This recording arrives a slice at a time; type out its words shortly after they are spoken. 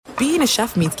being a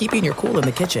chef means keeping your cool in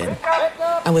the kitchen.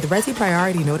 And with Resi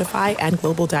Priority Notify and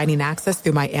Global Dining Access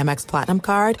through my Amex Platinum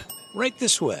card, Right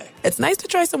this way. it's nice to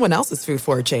try someone else's food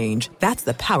for a change. That's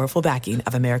the powerful backing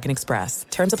of American Express.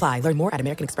 Terms apply. Learn more at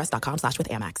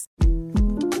americanexpress.com/withAmex.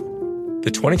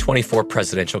 The 2024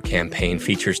 presidential campaign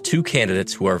features two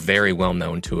candidates who are very well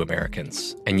known to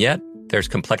Americans. And yet, there's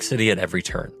complexity at every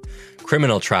turn.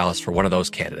 Criminal trials for one of those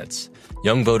candidates.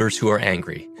 Young voters who are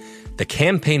angry. The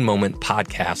Campaign Moment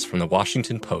podcast from the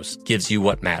Washington Post gives you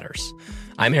what matters.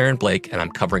 I'm Aaron Blake, and I'm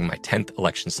covering my 10th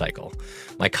election cycle.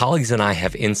 My colleagues and I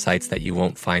have insights that you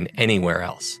won't find anywhere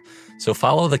else. So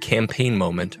follow the Campaign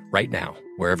Moment right now,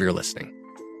 wherever you're listening.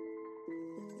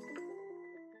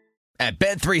 At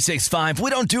Bet365, we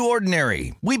don't do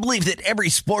ordinary. We believe that every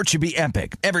sport should be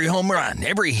epic. Every home run,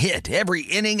 every hit, every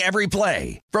inning, every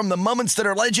play. From the moments that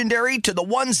are legendary to the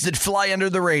ones that fly under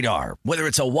the radar. Whether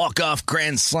it's a walk-off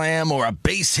grand slam or a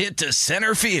base hit to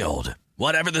center field.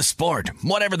 Whatever the sport,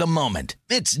 whatever the moment,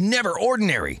 it's never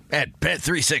ordinary at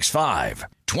Bet365.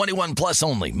 21 plus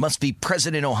only. Must be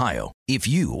present in Ohio. If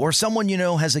you or someone you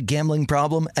know has a gambling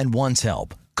problem and wants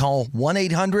help, call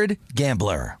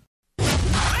 1-800-GAMBLER.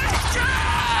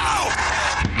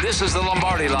 This is the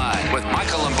Lombardi Line with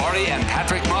Michael Lombardi and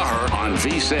Patrick Maher on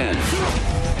VSiN.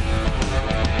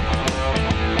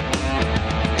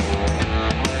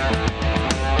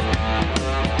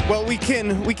 Well, we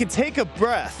can take a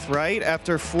breath, right?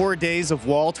 After 4 days of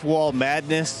wall-to-wall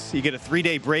madness, you get a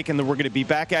 3-day break, and then we're going to be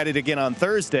back at it again on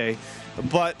Thursday.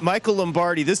 But Michael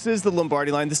Lombardi, this is the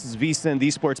Lombardi Line. This is VSiN,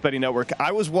 the Sports Betting Network.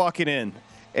 I was walking in,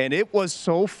 and it was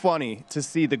so funny to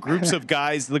see the groups of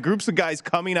guys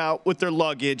coming out with their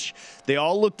luggage. They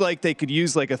all looked like they could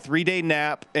use like a 3-day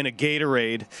nap and a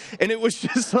Gatorade. And it was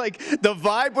just like the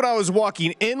vibe when I was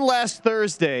walking in last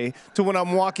Thursday to when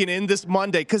I'm walking in this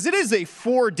Monday. Because it is a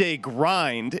 4-day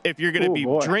grind if you're going to be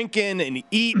drinking and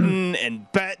eating and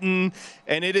betting.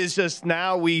 And it is just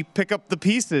now we pick up the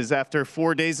pieces after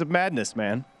 4 days of madness,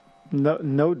 man.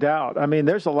 No doubt. I mean,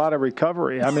 there's a lot of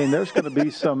recovery. I mean, there's going to be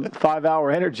some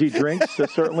 5-hour energy drinks. So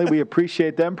certainly we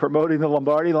appreciate them promoting the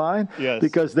Lombardi Line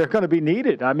because they're going to be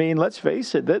needed. I mean, let's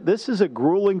face it, this is a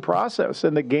grueling process.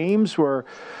 And the games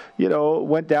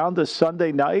went down to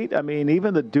Sunday night. I mean,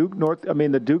 even the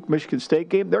Duke Michigan State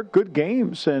game, they're good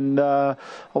games. And a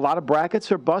lot of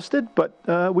brackets are busted, but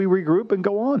we regroup and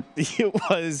go on. It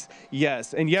was,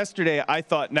 yes. And yesterday I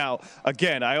thought, now,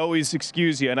 again, I always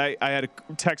excuse you. And I had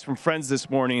a text from friends this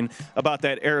morning about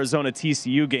that Arizona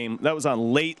TCU game. That was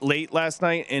on late last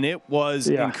night, and it was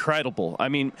incredible. I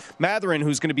mean, Matherin,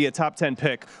 who's going to be a top 10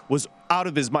 pick, was out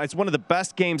of his mind. It's one of the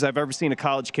best games I've ever seen a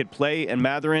college kid play, and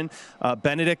Matherin,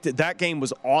 Benedict, that game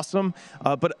was awesome.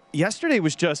 But yesterday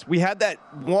was just, we had that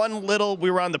we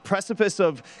were on the precipice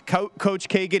of Coach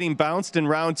K getting bounced in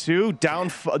round 2, down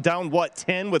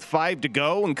 10 with 5 to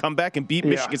go, and come back and beat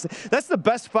Michigan State. That's the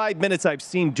best 5 minutes I've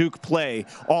seen Duke play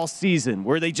all season,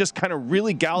 where they just kind of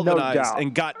really galvanized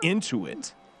and got into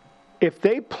it. If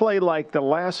they play like the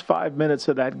last 5 minutes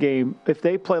of that game, if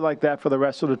they play like that for the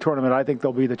rest of the tournament, I think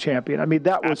they'll be the champion. I mean,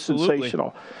 that was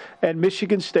sensational. And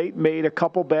Michigan State made a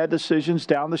couple bad decisions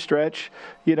down the stretch,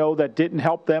 that didn't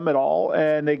help them at all.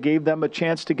 And they gave them a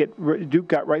chance to Duke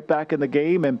got right back in the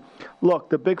game. And look,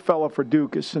 the big fella for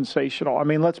Duke is sensational. I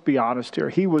mean, let's be honest here.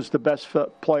 He was the best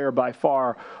player by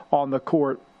far on the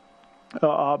court.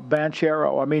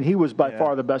 Banchero. I mean, he was by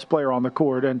far the best player on the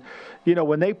court. And,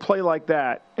 when they play like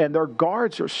that and their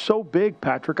guards are so big,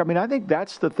 Patrick, I mean, I think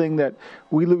that's the thing that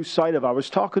we lose sight of. I was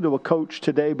talking to a coach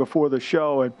today before the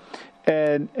show,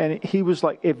 and he was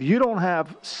like, if you don't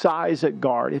have size at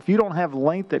guard, if you don't have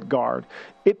length at guard,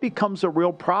 it becomes a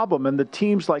real problem. And the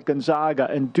teams like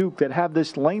Gonzaga and Duke that have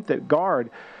this length at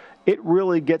guard, it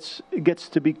really gets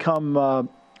to become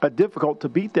difficult to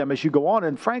beat them as you go on.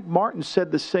 And Frank Martin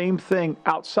said the same thing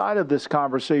outside of this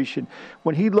conversation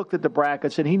when he looked at the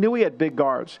brackets, and he knew he had big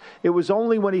guards. It was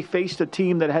only when he faced a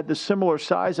team that had the similar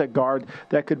size at guard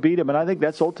that could beat him. And I think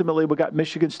that's ultimately what got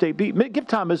Michigan State beat. Give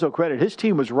Tom Izzo credit. His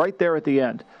team was right there at the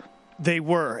end. They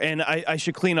were, and I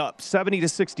should clean up,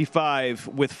 70-65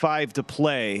 with 5 to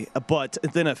play, but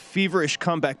then a feverish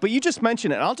comeback. But you just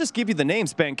mentioned it. I'll just give you the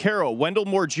names: Banchero, Wendell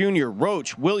Moore Jr.,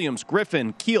 Roach, Williams,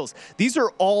 Griffin, Keels. These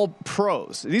are all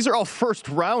pros. These are all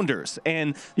first-rounders,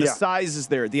 and the size is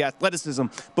there, the athleticism.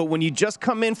 But when you just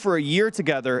come in for a year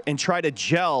together and try to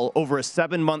gel over a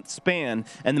 7-month span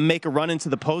and then make a run into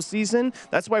the postseason,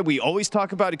 that's why we always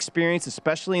talk about experience,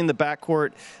 especially in the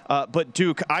backcourt. But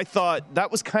Duke, I thought that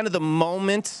was kind of the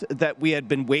moment that we had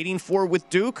been waiting for with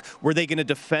Duke. Were they going to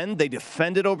defend? They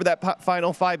defended over that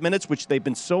final 5 minutes, which they've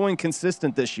been so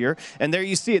inconsistent this year. And there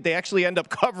you see it. They actually end up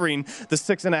covering the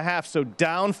 6.5. So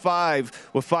down 5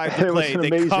 with 5 to play.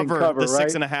 They cover the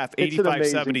 6.5,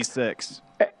 85-76.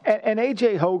 And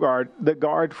A.J. Hoggard, the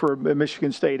guard for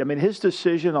Michigan State, I mean, his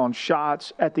decision on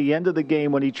shots at the end of the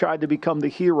game when he tried to become the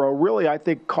hero really, I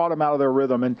think, caught him out of their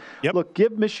rhythm. And look,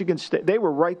 give Michigan State, they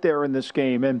were right there in this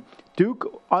game. And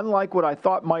Duke, unlike what I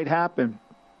thought might happen,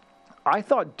 I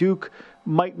thought Duke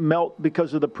might melt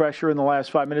because of the pressure in the last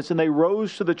 5 minutes, and they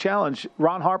rose to the challenge.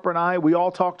 Ron Harper and I, we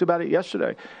all talked about it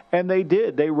yesterday, and they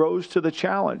did. They rose to the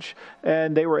challenge,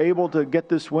 and they were able to get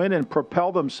this win and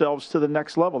propel themselves to the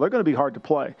next level. They're going to be hard to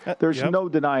play. There's no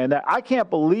denying that. I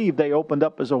can't believe they opened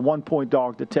up as a 1-point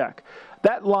dog to Tech.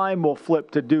 That line will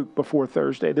flip to Duke before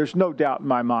Thursday. There's no doubt in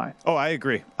my mind. Oh, I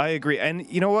agree. And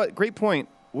you know what? Great point.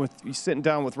 With sitting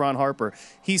down with Ron Harper,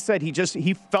 he said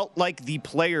he felt like the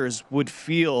players would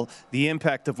feel the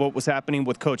impact of what was happening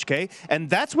with Coach K, and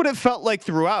that's what it felt like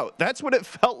throughout. That's what it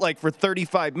felt like for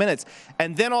 35 minutes,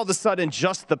 and then all of a sudden,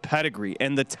 just the pedigree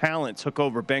and the talent took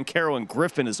over. Banchero and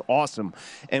Griffin is awesome,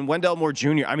 and Wendell Moore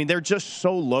Jr. I mean, they're just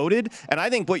so loaded, and I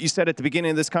think what you said at the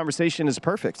beginning of this conversation is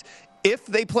perfect. If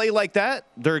they play like that,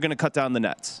 they're going to cut down the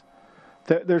nets.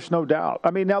 There's no doubt.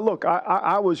 I mean, now look,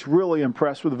 I was really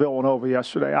impressed with Villanova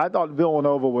yesterday. I thought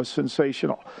Villanova was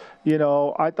sensational. You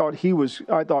know, I thought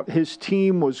his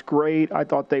team was great. I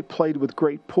thought they played with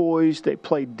great poise. They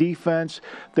played defense.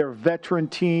 They're a veteran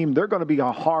team. They're going to be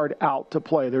a hard out to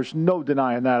play. There's no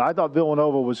denying that. I thought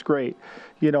Villanova was great.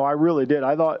 You know, I really did.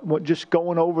 I thought just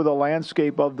going over the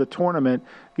landscape of the tournament,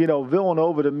 you know,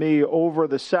 Villanova to me over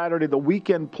the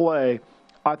weekend play,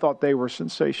 I thought they were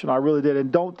sensational. I really did.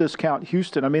 And don't discount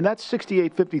Houston. I mean, that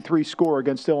 68-53 score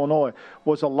against Illinois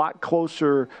was a lot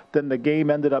closer than the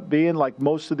game ended up being, like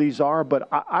most of these are. But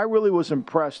I really was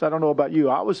impressed. I don't know about you.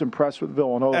 I was impressed with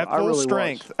Villanova.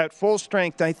 At full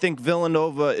strength, I think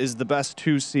Villanova is the best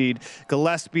 2 seed.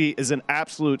 Gillespie is an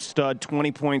absolute stud,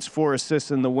 20 points, 4 assists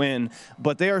in the win.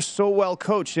 But they are so well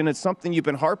coached, and it's something you've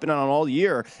been harping on all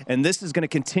year. And this is going to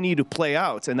continue to play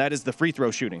out, and that is the free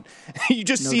throw shooting. You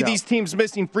just see these teams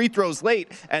missing free throws late,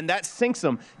 and that sinks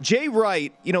them. Jay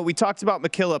Wright, you know, we talked about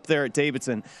McKill up there at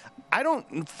Davidson.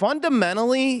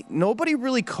 Nobody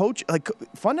really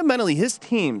fundamentally, his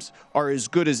teams are as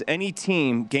good as any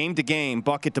team, game to game,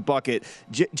 bucket to bucket.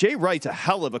 Jay Wright's a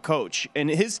hell of a coach, and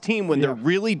his team, when they're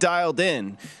really dialed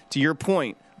in, to your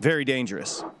point, very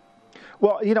dangerous.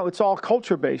 Well, you know, it's all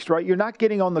culture-based, right? You're not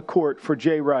getting on the court for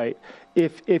Jay Wright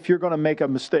if you're going to make a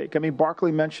mistake. I mean,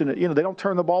 Barkley mentioned it. You know, they don't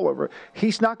turn the ball over.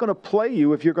 He's not going to play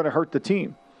you if you're going to hurt the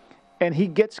team. And he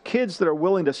gets kids that are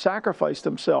willing to sacrifice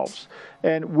themselves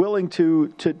and willing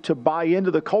to buy into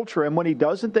the culture. And when he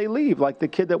doesn't, they leave, like the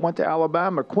kid that went to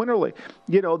Alabama, Quinterly.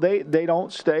 You know, they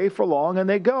don't stay for long and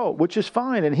they go, which is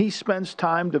fine. And he spends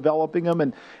time developing them,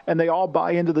 and they all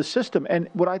buy into the system. And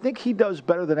what I think he does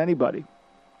better than anybody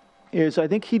is I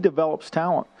think he develops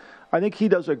talent. I think he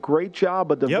does a great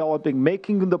job of developing,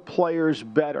 making the players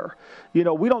better. You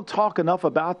know, we don't talk enough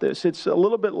about this. It's a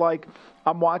little bit like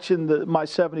I'm watching my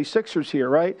 76ers here,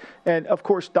 right? And, of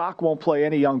course, Doc won't play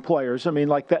any young players. I mean,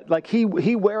 like that, like he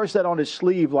wears that on his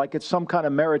sleeve like it's some kind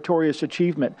of meritorious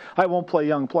achievement. I won't play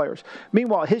young players.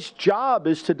 Meanwhile, his job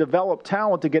is to develop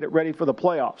talent to get it ready for the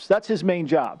playoffs. That's his main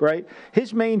job, right?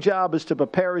 His main job is to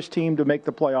prepare his team to make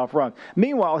the playoff run.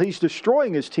 Meanwhile, he's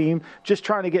destroying his team just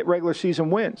trying to get regular season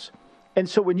wins. And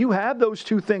so when you have those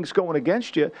two things going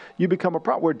against you, you become a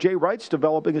problem where Jay Wright's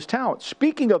developing his talent.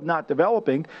 Speaking of not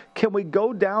developing, can we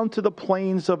go down to the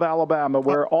plains of Alabama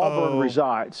where Auburn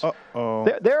resides?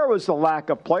 There was a lack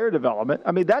of player development.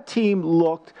 I mean, that team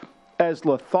looked as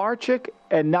lethargic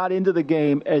and not into the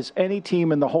game as any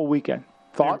team in the whole weekend.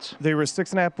 Thoughts? They were a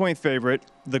 6.5-point favorite.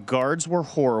 The guards were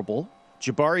horrible.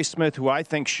 Jabari Smith, who I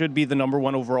think should be the number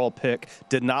 1 overall pick,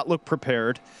 did not look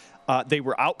prepared. They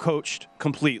were outcoached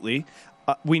completely.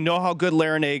 We know how good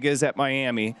Larinaga is at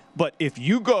Miami, but if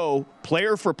you go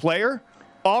player for player,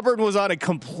 Auburn was on a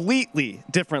completely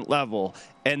different level,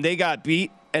 and they got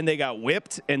beat, and they got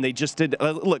whipped, and they just did,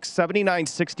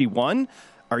 79-61.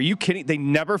 Are you kidding? They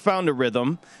never found a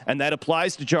rhythm, and that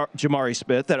applies to Jamari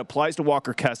Smith. That applies to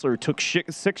Walker Kessler, who took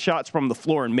 6 shots from the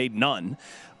floor and made none.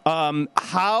 He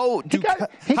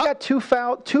got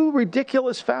 2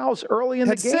 ridiculous fouls early in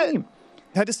the game.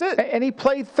 Had to sit. And he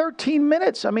played 13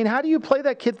 minutes. I mean, how do you play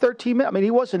that kid 13 minutes? I mean,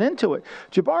 he wasn't into it.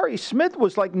 Jabari Smith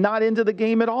was like not into the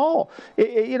game at all. He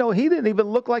didn't even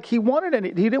look like he wanted any.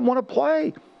 He didn't want to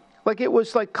play. Like, it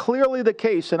was, like, clearly the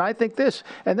case. And I think this.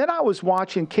 And then I was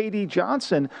watching K.D.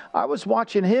 Johnson. I was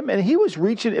watching him, and he was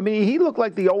reaching. I mean, he looked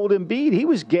like the old Embiid. He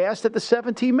was gassed at the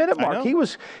 17-minute mark.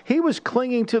 He was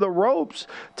clinging to the ropes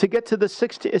to get to the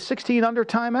 16 under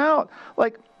timeout.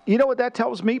 Like, you know what that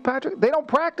tells me, Patrick? They don't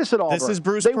practice at Auburn. This is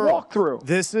Bruce Pearl. They walk through.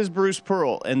 This is Bruce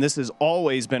Pearl, and this has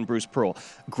always been Bruce Pearl.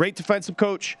 Great defensive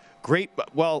coach. Great.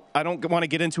 Well, I don't want to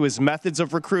get into his methods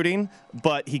of recruiting,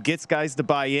 but he gets guys to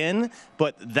buy in.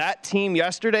 But that team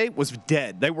yesterday was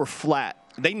dead. They were flat.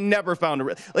 They never found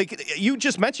like you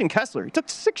just mentioned Kessler. He took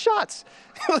 6 shots,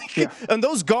 and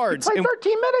those guards. He played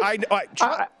 13 minutes.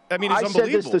 I mean, it's I unbelievable.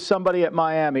 said this to somebody at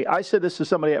Miami.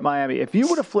 If you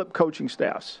would have flipped coaching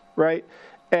staffs, right,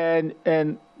 and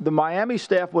the Miami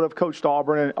staff would have coached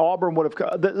Auburn, and Auburn would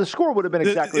have the score would have been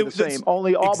exactly the same.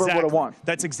 Only Auburn would have won.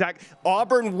 That's exact.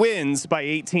 Auburn wins by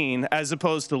 18 as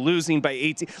opposed to losing by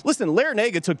 18. Listen,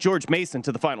 Larinaga took George Mason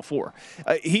to the Final Four.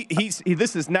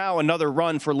 This is now another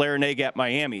run for Larinaga at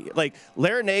Miami. Like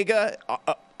Larinaga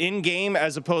in game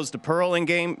as opposed to Pearl in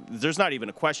game. There's not even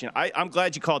a question. I'm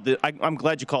glad you called I'm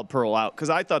glad you called Pearl out because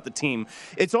I thought the team.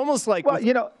 It's almost like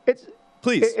it's.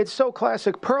 Please. It's so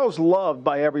classic. Pearl's loved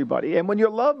by everybody. And when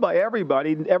you're loved by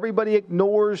everybody, everybody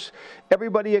ignores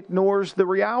the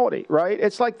reality, right?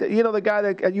 It's like, the guy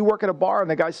that you work at a bar and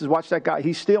the guy says, watch that guy,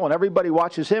 he's stealing. Everybody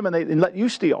watches him and they let you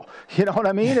steal. You know what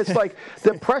I mean? It's like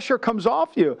the pressure comes off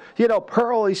you.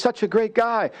 Pearl, he's such a great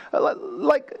guy.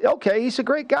 Like, okay, he's a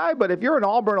great guy, but if you're an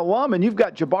Auburn alum and you've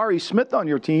got Jabari Smith on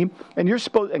your team and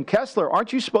Kessler,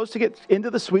 aren't you supposed to get into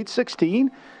the Sweet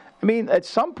 16? I mean, at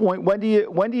some point, when do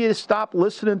you stop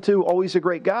listening to, oh, he's a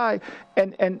great guy,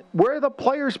 and where are the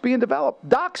players being developed?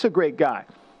 Doc's a great guy.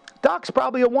 Doc's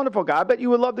probably a wonderful guy. I bet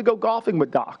you would love to go golfing with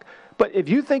Doc. But if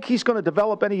you think he's going to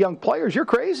develop any young players, you're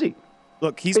crazy.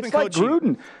 Look, he's been coaching. It's like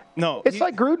Gruden. No. It's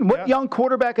like Gruden. What young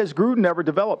quarterback has Gruden ever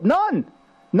developed? None.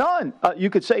 You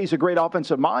could say he's a great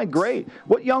offensive mind. Great.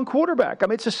 What young quarterback? I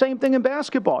mean, it's the same thing in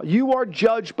basketball. You are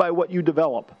judged by what you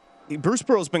develop. Bruce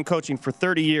Pearl's been coaching for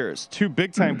 30 years, 2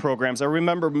 big-time programs. I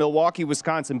remember Milwaukee,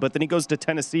 Wisconsin, but then he goes to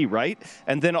Tennessee, right?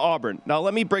 And then Auburn. Now,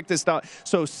 let me break this down.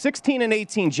 So, 16 and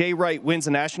 18, Jay Wright wins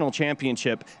a national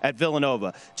championship at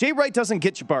Villanova. Jay Wright doesn't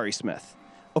get Jabari Smith,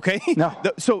 okay? No.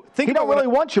 So, think he about don't really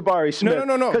want Jabari Smith.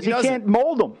 No. Because he can't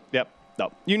mold him. Yep.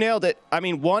 No. You nailed it. I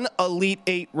mean, one Elite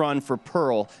 8 run for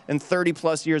Pearl in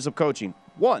 30-plus years of coaching.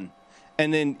 One.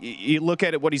 And then you look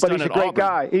at what he's done at Auburn. But he's a great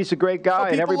guy. He's a great guy.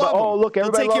 And everybody,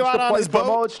 everybody loves to play for him.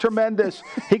 Oh, it's tremendous.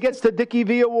 He gets the Dickie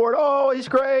V Award. Oh, he's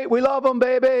great. We love him,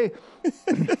 baby.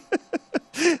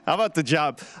 How about the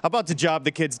job? How about the job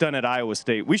the kid's done at Iowa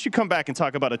State? We should come back and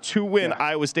talk about a 2-win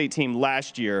Iowa State team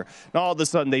last year. Now, all of a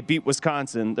sudden, they beat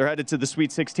Wisconsin. They're headed to the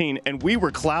Sweet 16, and we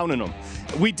were clowning them.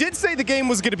 We did say the game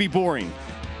was going to be boring.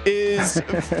 Is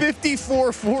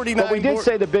 54-49. But we did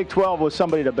say the Big 12 was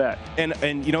somebody to bet.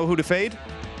 And you know who to fade?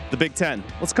 The Big 10.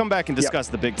 Let's come back and discuss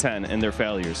the Big 10 and their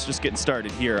failures. Just getting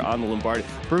started here on the Lombardi.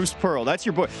 Bruce Pearl, that's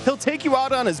your boy. He'll take you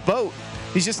out on his boat.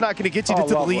 He's just not going to get you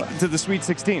to the Sweet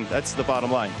 16. That's the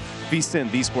bottom line. VSiN,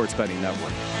 the Sports Betting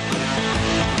Network.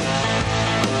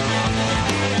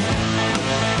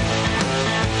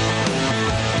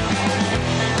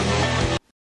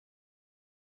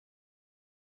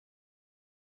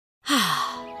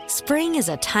 Spring is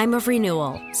a time of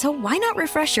renewal, so why not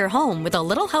refresh your home with a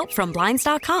little help from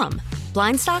Blinds.com?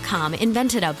 Blinds.com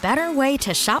invented a better way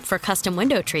to shop for custom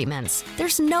window treatments.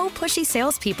 There's no pushy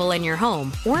salespeople in your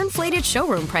home or inflated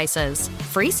showroom prices.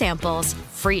 Free samples,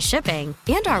 free shipping,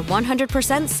 and our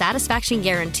 100% satisfaction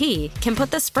guarantee can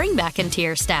put the spring back into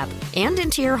your step and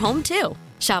into your home, too.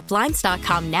 Shop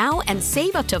Blinds.com now and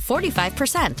save up to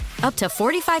 45%. Up to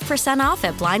 45% off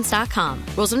at Blinds.com.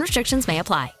 Rules and restrictions may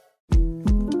apply.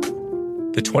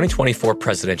 The 2024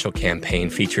 presidential campaign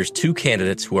features 2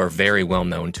 candidates who are very well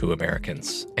known to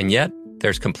Americans. And yet,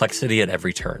 there's complexity at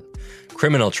every turn.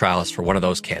 Criminal trials for one of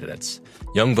those candidates.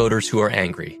 Young voters who are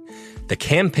angry. The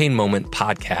Campaign Moment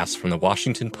podcast from the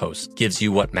Washington Post gives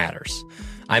you what matters.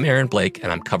 I'm Aaron Blake, and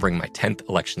I'm covering my 10th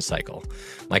election cycle.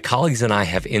 My colleagues and I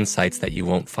have insights that you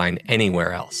won't find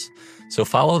anywhere else. So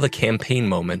follow the Campaign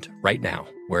Moment right now,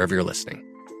 wherever you're listening.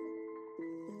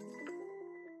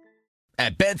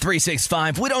 At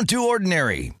Bet365, we don't do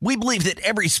ordinary. We believe that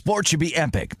every sport should be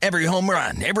epic. Every home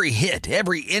run, every hit,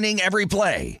 every inning, every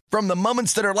play. From the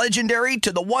moments that are legendary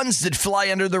to the ones that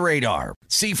fly under the radar.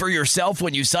 See for yourself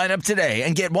when you sign up today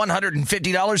and get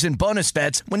 $150 in bonus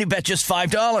bets when you bet just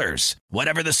 $5.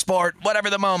 Whatever the sport, whatever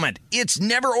the moment, it's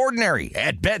never ordinary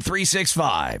at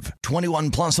Bet365. 21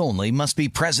 plus only. Must be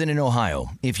present in Ohio.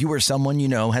 If you or someone you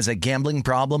know has a gambling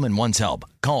problem and wants help,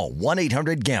 call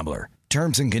 1-800-GAMBLER.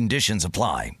 Terms and conditions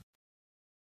apply.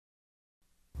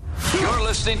 You're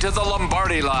listening to The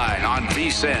Lombardi Line on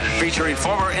VSiN, featuring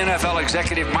former NFL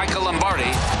executive Michael Lombardi.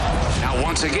 Now,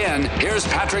 once again, here's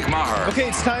Patrick Maher. Okay,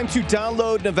 it's time to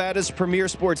download Nevada's premier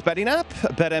sports betting app,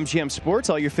 BetMGM Sports.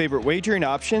 All your favorite wagering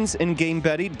options, in-game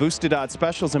betting, boosted odds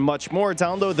specials, and much more.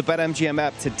 Download the BetMGM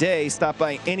app today. Stop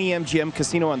by any MGM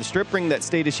casino on the Strip. Bring that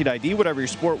state-issued ID, whatever your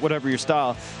sport, whatever your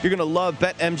style. You're going to love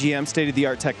BetMGM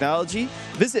state-of-the-art technology.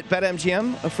 Visit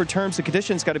BetMGM for terms and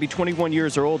conditions. Got to be 21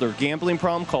 years or older. Gambling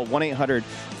problem? Call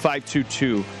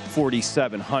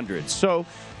 1-800-522-4700. So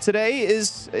today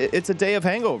it's a day of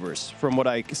hangovers from what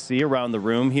I see around the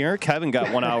room here. Kevin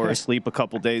got 1 hour of sleep a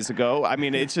couple days ago. I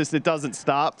mean, it doesn't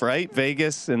stop, right?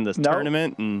 Vegas and the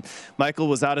tournament, and Michael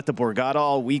was out at the Borgata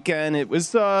all weekend. It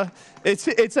was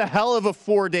it's a hell of a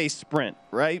 4-day sprint,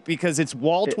 right? Because it's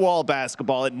wall-to-wall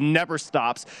basketball. It never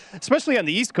stops, especially on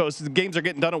the East Coast. The games are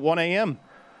getting done at 1 a.m.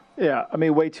 Yeah, I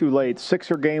mean, way too late.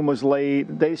 Sixer game was late.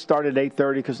 They started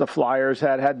 8:30 because the Flyers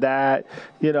had that.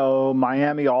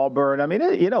 Miami, Auburn. I mean,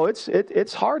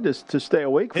 it's hard to stay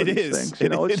awake for these things.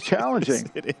 It's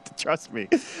challenging. Trust me.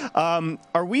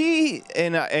 Are we?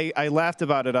 And I laughed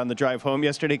about it on the drive home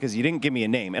yesterday because you didn't give me a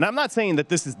name. And I'm not saying that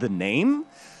this is the name,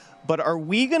 but are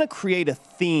we going to create a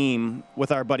theme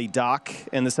with our buddy Doc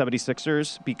and the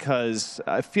 76ers? Because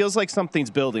it feels like something's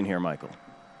building here, Michael.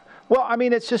 Well, I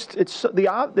mean, it's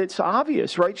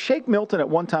obvious, right? Shake Milton at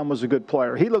one time was a good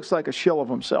player. He looks like a shill of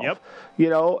himself,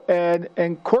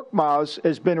 and Korkmaz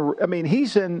has been, I mean,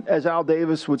 he's in, as Al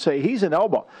Davis would say, he's in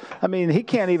Elba. I mean, he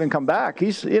can't even come back.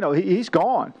 He's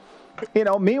gone.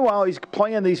 Meanwhile, he's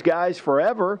playing these guys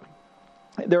forever.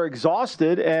 They're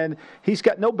exhausted, and he's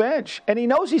got no bench. And he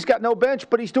knows he's got no bench,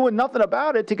 but he's doing nothing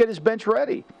about it to get his bench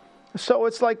ready. So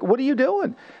it's like, what are you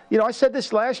doing? I said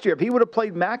this last year. If he would have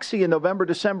played Maxey in November,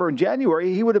 December, and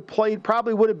January, he would have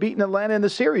probably would have beaten Atlanta in the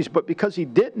series. But because he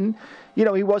didn't,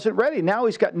 he wasn't ready. Now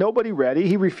he's got nobody ready.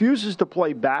 He refuses to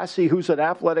play Bassey, who's an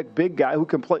athletic big guy who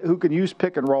can use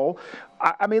pick and roll.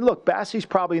 I mean, look, Bassey's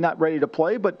probably not ready to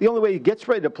play, but the only way he gets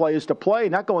ready to play is to play,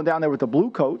 not going down there with the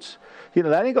blue coats.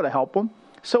 That ain't going to help him.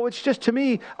 So it's just, to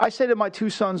me, I say to my two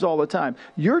sons all the time,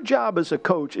 your job as a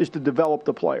coach is to develop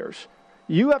the players.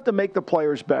 You have to make the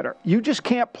players better. You just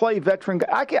can't play veteran.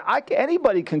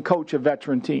 Anybody can coach a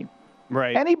veteran team.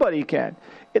 Right. Anybody can.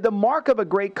 The mark of a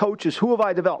great coach is, who have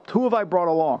I developed? Who have I brought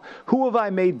along? Who have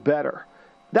I made better?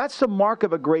 That's the mark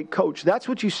of a great coach. That's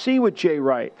what you see with Jay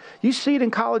Wright. You see it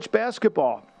in college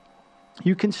basketball.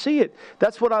 You can see it.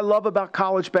 That's what I love about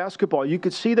college basketball. You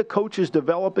can see the coaches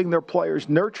developing their players,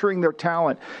 nurturing their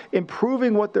talent,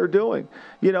 improving what they're doing.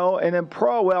 And in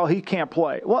pro, well, he can't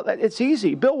play. Well, it's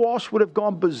easy. Bill Walsh would have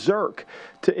gone berserk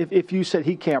if you said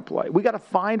he can't play. We got to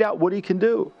find out what he can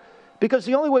do. Because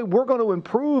the only way we're going to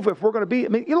improve, if we're going to be, I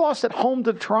mean, you lost at home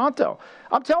to Toronto.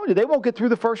 I'm telling you, they won't get through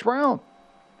the first round.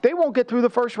 They won't get through the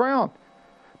first round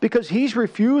because he's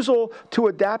refusal to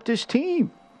adapt his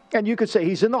team. And you could say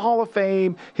he's in the Hall of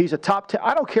Fame, he's a top 10.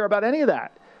 I don't care about any of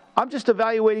that. I'm just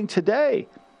evaluating today.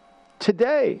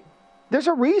 Today. There's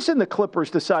a reason the Clippers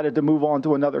decided to move on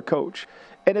to another coach.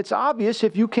 And it's obvious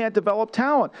if you can't develop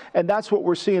talent. And that's what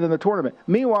we're seeing in the tournament.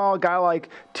 Meanwhile, a guy like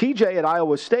TJ at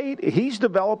Iowa State, he's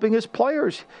developing his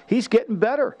players. He's getting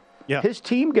better. Yeah. His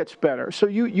team gets better. So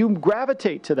you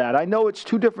gravitate to that. I know it's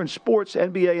two different sports,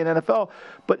 NBA and NFL,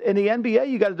 but in the NBA,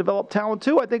 you got to develop talent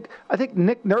too. I think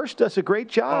Nick Nurse does a great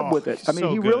job with it. I mean,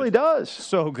 he really does.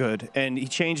 So good. And he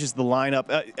changes the lineup.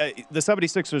 The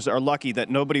 76ers are lucky that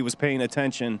nobody was paying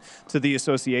attention to the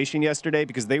association yesterday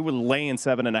because they were laying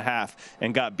 7.5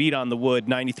 and got beat on the wood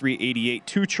 93-88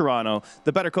 to Toronto.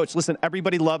 The better coach. Listen,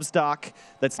 everybody loves Doc.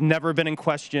 That's never been in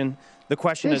question. The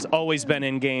question has always been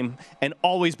in game and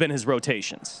always been his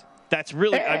rotations. That's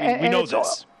really, we know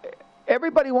this.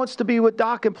 Everybody wants to be with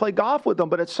Doc and play golf with him,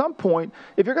 but at some point,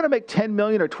 if you're going to make $10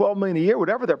 million or $12 million a year,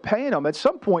 whatever they're paying him, at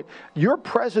some point, your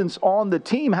presence on the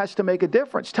team has to make a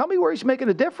difference. Tell me where he's making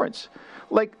a difference.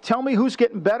 Like, tell me who's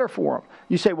getting better for him.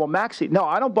 You say, well, Maxey. No,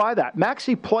 I don't buy that.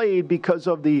 Maxey played because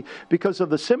of the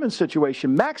Simmons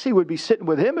situation. Maxey would be sitting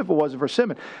with him if it wasn't for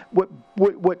Simmons.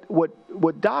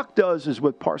 What Doc does is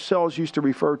what Parcells used to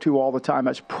refer to all the time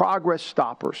as progress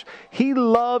stoppers. He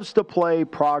loves to play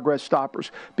progress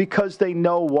stoppers because they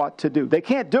know what to do. They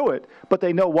can't do it, but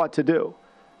they know what to do.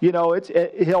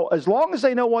 As long as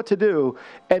they know what to do,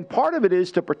 and part of it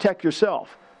is to protect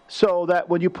yourself. So that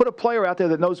when you put a player out there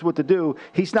that knows what to do,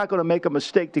 he's not going to make a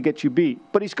mistake to get you beat.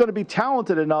 But he's going to be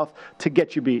talented enough to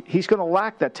get you beat. He's going to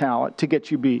lack that talent to get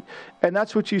you beat. And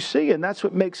that's what you see, and that's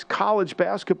what makes college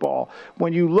basketball.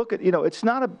 When you look at, it's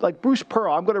not like Bruce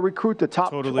Pearl, I'm going to recruit the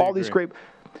top, totally all agree. These great.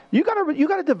 You got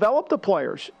to develop the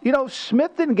players.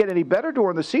 Smith didn't get any better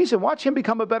during the season. Watch him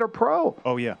become a better pro.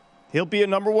 Oh, yeah. He'll be a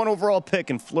number 1 overall pick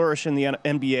and flourish in the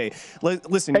NBA.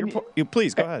 Listen,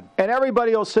 please go ahead. And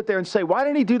everybody will sit there and say, why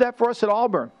didn't he do that for us at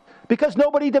Auburn? Because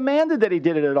nobody demanded that he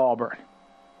did it at Auburn.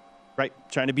 Right,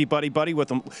 trying to be buddy with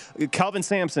him. Calvin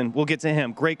Sampson, we'll get to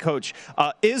him. Great coach.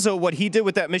 Izzo, what he did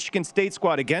with that Michigan State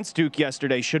squad against Duke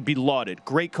yesterday should be lauded.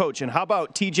 Great coach. And how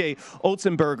about TJ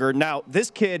Otzenberger? Now, this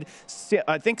kid,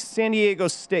 I think San Diego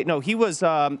State. No, he was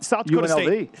South Dakota UNLV.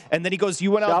 State. And then he goes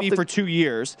UNLV for 2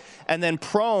 years. And then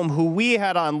Prohm, who we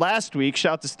had on last week,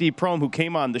 shout out to Steve Prohm, who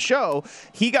came on the show,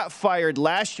 he got fired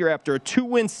last year after a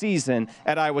 2-win season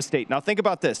at Iowa State. Now, think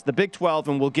about this. The Big 12,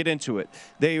 and we'll get into it.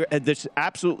 There's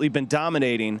absolutely been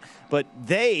dominating, but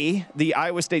the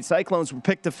Iowa State Cyclones, were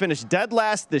picked to finish dead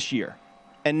last this year.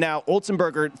 And now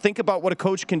Otzenberger, think about what a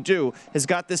coach can do, has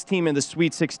got this team in the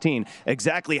Sweet 16.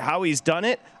 Exactly how he's done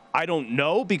it, I don't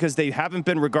know, because they haven't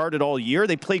been regarded all year.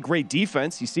 They play great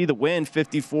defense. You see the win,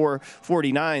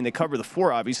 54-49. They cover the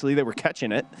 4, obviously. They were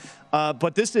catching it. But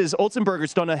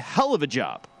Otzenberger's done a hell of a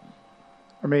job.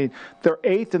 I mean, they're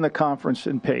 8th in the conference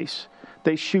in pace.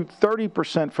 They shoot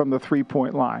 30% from the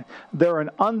three-point line. They're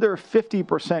an under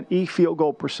 50% field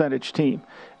goal percentage team.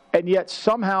 And yet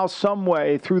somehow, some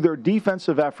way, through their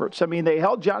defensive efforts, I mean, they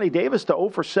held Johnny Davis to 0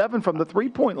 for 7 from the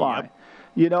three-point line. Yep.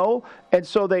 You know, and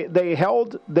so they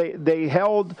held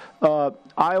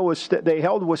Iowa State, they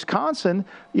held Wisconsin,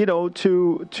 you know,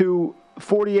 to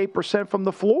 48% from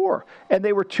the floor, and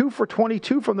they were 2 for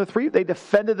 22 from the three. They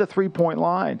defended the three-point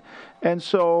line, and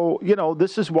so you know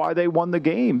this is why they won the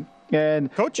game.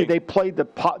 And coaching. They played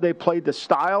the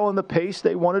style and the pace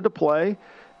they wanted to play,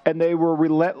 and they were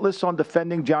relentless on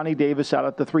defending Johnny Davis out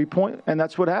at the three-point, and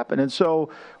that's what happened. And so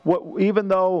even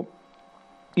though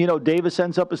you know, Davis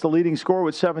ends up as the leading scorer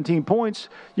with 17 points.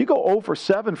 You go 0 for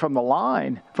 7 from the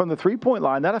line, from the three-point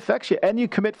line. That affects you. And you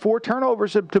commit 4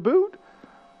 turnovers to boot.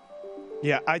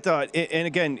 Yeah, I thought, and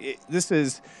again, this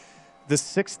is the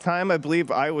 6th time I believe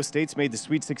Iowa State's made the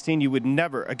Sweet 16. You would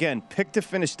never, again, pick to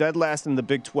finish dead last in the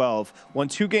Big 12. Won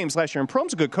 2 games last year, and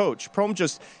Prohm's a good coach. Prohm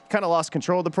just kind of lost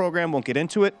control of the program. Won't get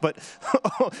into it, but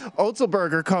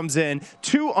Otzelberger comes in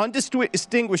 2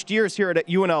 undistinguished years here at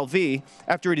UNLV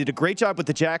after he did a great job with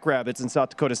the Jackrabbits in South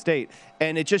Dakota State,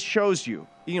 and it just shows you.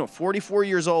 You know, 44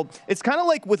 years old. It's kind of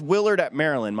like with Willard at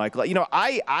Maryland, Michael. You know,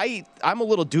 I'm a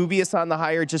little dubious on the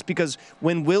hire just because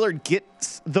when Willard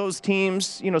gets those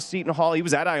teams, you know, Seton Hall, he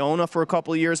was at Iona for a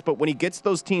couple of years, but when he gets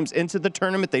those teams into the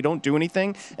tournament, they don't do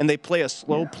anything, and they play a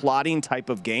slow, plodding type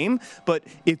of game. But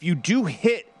if you do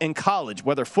hit in college,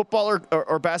 whether football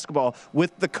or basketball,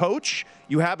 with the coach,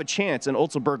 you have a chance. And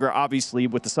Otzelberger, obviously,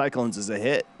 with the Cyclones, is a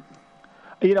hit.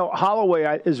 You know,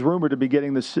 Holloway is rumored to be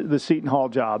getting the Seton Hall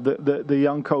job, the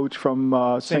young coach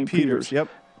from St. Peter's. Yep.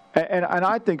 And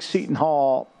I think Seton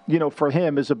Hall, you know, for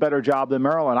him is a better job than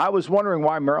Maryland. I was wondering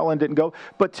why Maryland didn't go.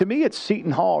 But to me, it's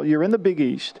Seton Hall. You're in the Big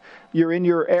East. You're in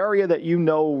your area that you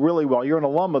know really well. You're an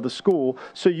alum of the school,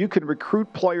 so you can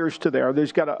recruit players to there.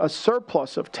 There's got a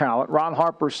surplus of talent, Ron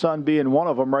Harper's son being one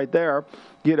of them right there.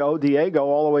 You know, Diego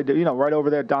all the way to, you know, right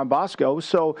over there at Don Bosco.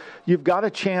 So you've got a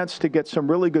chance to get some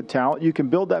really good talent. You can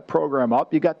build that program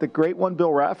up. You got the great one,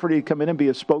 Bill Rafferty, to come in and be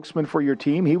a spokesman for your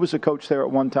team. He was a coach there at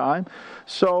one time.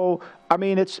 So, I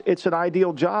mean, it's an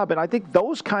ideal job. And I think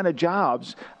those kind of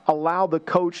jobs allow the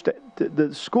coach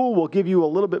the school will give you a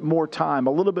little bit more time,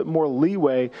 a little bit more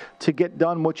leeway to get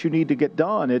done what you need to get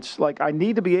done. It's like, I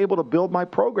need to be able to build my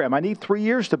program. I need 3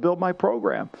 years to build my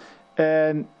program.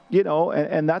 And, you know,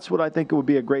 and that's what I think it would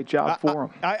be a great job for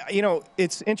him. You know,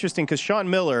 it's interesting because Sean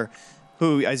Miller,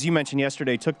 who, as you mentioned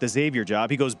yesterday, took the Xavier job.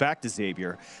 He goes back to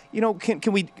Xavier. You know,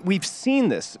 we've seen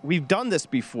this. We've done this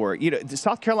before. You know,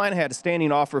 South Carolina had a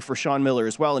standing offer for Sean Miller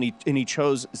as well, and he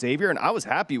chose Xavier, and I was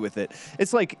happy with it.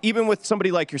 It's like, even with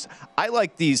somebody like yourself, I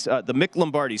like these, the Mick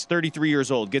Lombardis, 33 years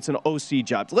old, gets an OC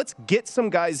job. Let's get some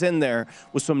guys in there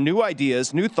with some new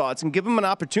ideas, new thoughts, and give them an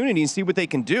opportunity and see what they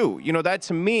can do. You know, that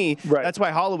to me, that's why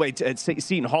Holloway at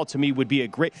Seton Hall to me would be a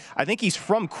great, I think he's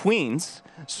from Queens,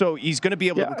 so he's going to be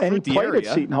able to recruit the area. At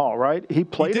Seton Hall, right? He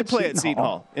played at Seton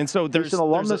Hall. And so he's an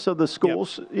alumnus of the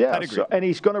schools. Yeah, so, and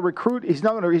he's going to recruit. He's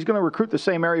going to recruit the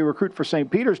same area he recruit for St.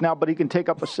 Peter's now, but he can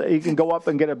he can go up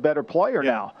and get a better player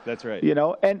now. That's right. You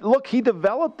know, and look, he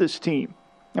developed this team.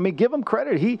 I mean, give him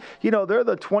credit. They're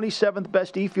the 27th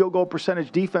best field goal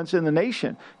percentage defense in the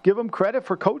nation. Give him credit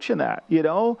for coaching that, you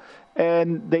know.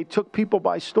 And they took people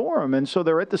by storm, and so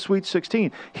they're at the Sweet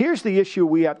 16. Here's the issue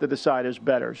we have to decide as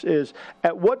bettors is,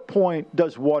 at what point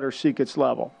does water seek its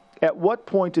level? At what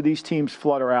point do these teams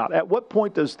flutter out? At what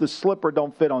point does the slipper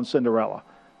don't fit on Cinderella?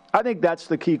 I think that's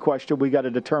the key question we got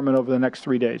to determine over the next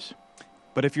 3 days.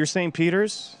 But if you're St.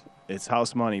 Peter's, it's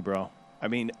house money, bro. I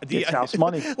mean, it's house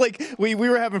money. Like, we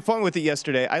were having fun with it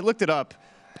yesterday. I looked it up.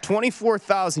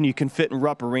 24,000 you can fit in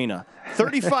Rupp Arena.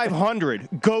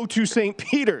 3,500 go to St.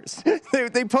 Peter's.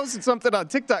 They posted something on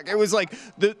TikTok. It was like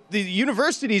the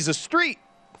university is a street.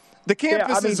 The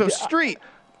campus is a street.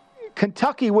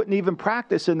 Kentucky wouldn't even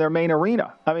practice in their main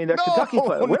arena. I mean, Kentucky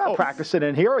players, we're not practicing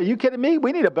in here. Are you kidding me?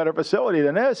 We need a better facility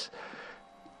than this.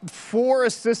 4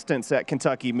 assistants at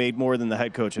Kentucky made more than the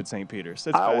head coach at St. Peter's.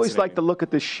 That's I always like to look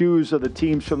at the shoes of the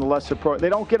teams from the lesser pro. They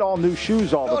don't get all new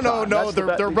shoes all the time. No.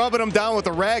 They're rubbing them down with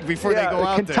a rag before they go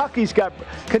out there.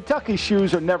 Kentucky's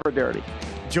shoes are never dirty.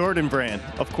 Jordan Brand,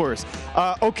 of course.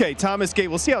 Okay, Thomas Gate.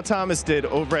 We'll see how Thomas did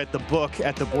over at the book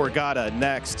at the Borgata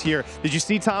next here. Did you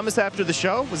see Thomas after the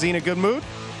show? Was he in a good mood?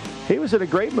 He was in a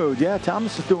great mood. Yeah,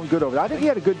 Thomas is doing good over there. I think he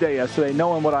had a good day yesterday,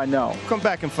 knowing what I know. Come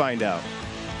back and find out.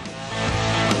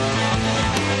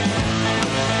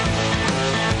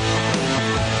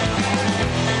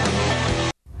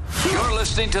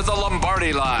 Listening to the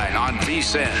Lombardi Line on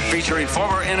VSiN, featuring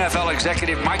former NFL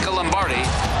executive Michael Lombardi.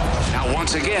 Now,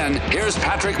 once again, here's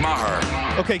Patrick Maher.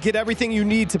 Okay, get everything you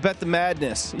need to bet the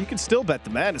madness. You can still bet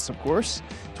the madness, of course.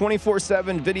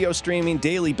 24/7 video streaming,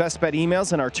 daily best bet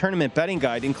emails, and our tournament betting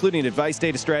guide, including advice,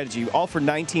 data, strategy, all for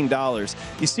 $19.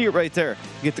 You see it right there.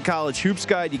 You get the college hoops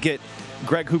guide. You get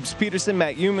Greg Hoops Peterson,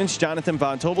 Matt Humans, Jonathan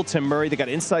Von Tobel, Tim Murray. They got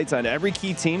insights on every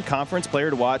key team, conference,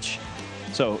 player to watch.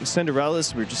 So,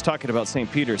 Cinderellas, we were just talking about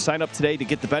St. Peter's. Sign up today to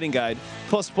get the betting guide,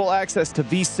 plus full access to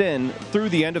VSiN through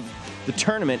the end of the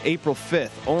tournament, April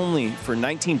 5th, only for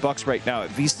 $19 right now at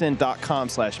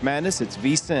vsin.com/madness. It's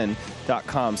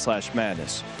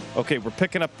vsin.com/madness. Okay, we're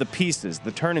picking up the pieces,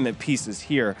 the tournament pieces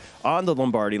here on the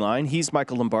Lombardi Line. He's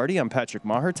Michael Lombardi. I'm Patrick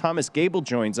Maher. Thomas Gable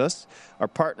joins us. Our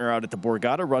partner out at the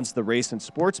Borgata runs the race and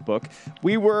sports book.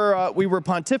 We were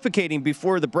pontificating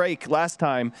before the break last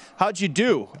time. How'd you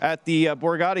do at the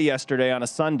Borgata yesterday on a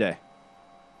Sunday?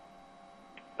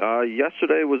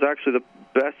 Yesterday was actually the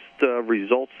best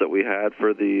results that we had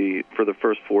for the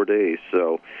first 4 days.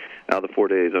 So out of the 4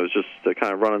 days, I was just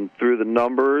kind of running through the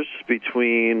numbers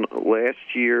between last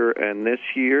year and this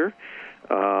year,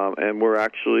 and we're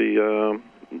actually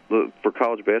for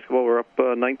college basketball, we're up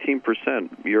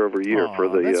 19% year over year for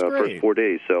the first 4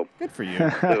 days. So good for you.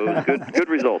 So it was good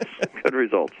results. Good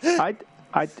results.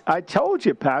 I told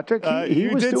you, Patrick. He was doing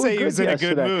good yesterday. You did say he was in a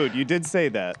good mood. You did say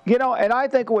that. You know, and I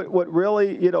think what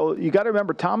really, you got to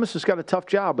remember, Thomas has got a tough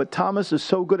job, but Thomas is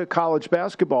so good at college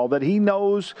basketball that he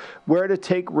knows where to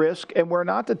take risk and where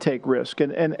not to take risk.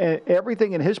 And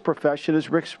everything in his profession is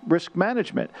risk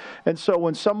management. And so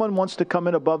when someone wants to come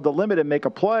in above the limit and make a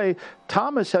play,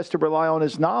 Thomas has to rely on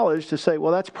his knowledge to say,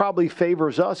 well, that's probably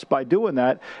favors us by doing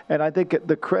that. And I think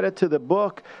the credit to the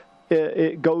book,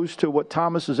 it goes to what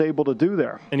Thomas is able to do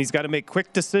there. And he's got to make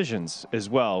quick decisions as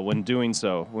well when doing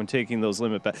so, when taking those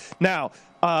limit bets. Now,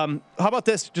 how about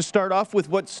this? Just start off with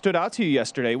what stood out to you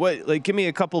yesterday. Give me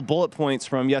a couple bullet points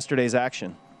from yesterday's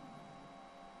action.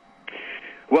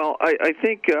 Well, I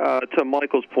think to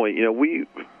Michael's point, we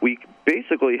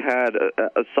basically had,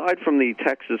 aside from the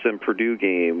Texas and Purdue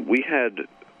game, we had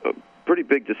pretty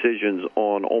big decisions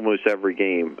on almost every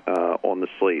game on the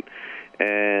slate.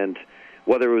 And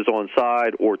whether it was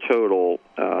onside or total,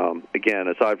 again,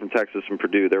 aside from Texas and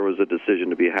Purdue, there was a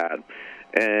decision to be had.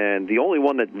 And the only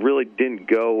one that really didn't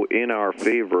go in our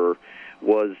favor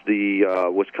was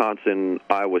the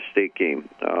Wisconsin-Iowa State game.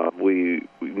 We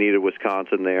needed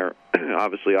Wisconsin there.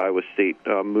 Obviously, Iowa State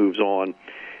moves on,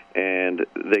 and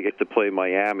they get to play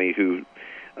Miami, who,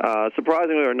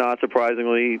 surprisingly or not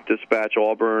surprisingly, dispatch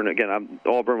Auburn. Again,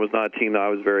 Auburn was not a team that I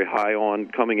was very high on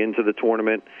coming into the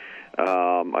tournament.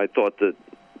 I thought that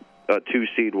a 2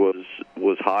 seed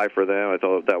was high for them. I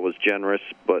thought that was generous,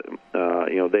 but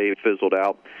they fizzled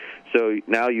out. So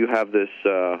now you have this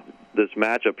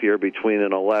matchup here between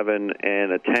an 11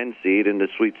 and a 10 seed in the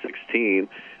Sweet 16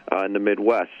 in the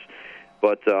Midwest.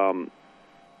 But there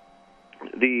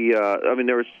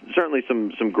was certainly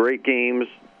some great games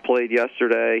played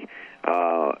yesterday.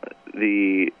 I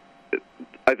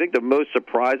think the most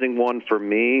surprising one for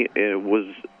me was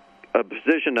a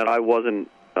position that I wasn't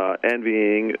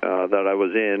envying that I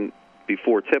was in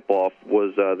before tip-off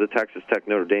was the Texas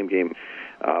Tech-Notre Dame game.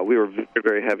 We were very,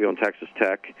 very heavy on Texas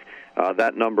Tech.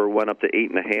 That number went up to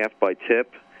 8.5 by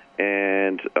tip,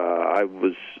 and I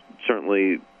was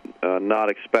certainly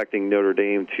not expecting Notre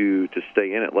Dame to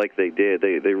stay in it like they did.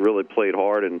 They really played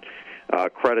hard, and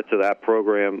credit to that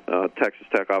program. Texas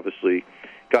Tech obviously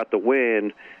got the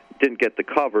win, didn't get the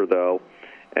cover, though.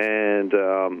 And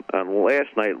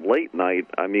last night, late night,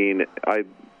 I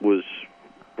was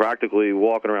practically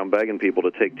walking around begging people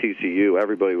to take TCU.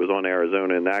 Everybody was on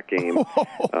Arizona in that game.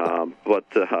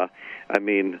 I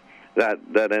mean,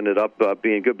 that ended up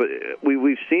being good. But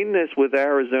we've seen this with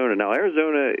Arizona. Now,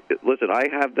 Arizona, listen, I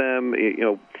have them,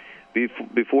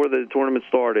 before the tournament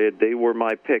started, they were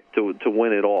my pick to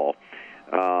win it all.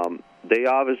 They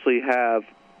obviously have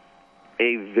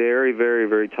a very, very,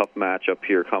 very tough matchup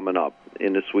here coming up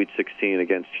in the Sweet 16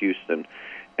 against Houston.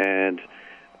 And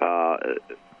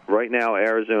right now,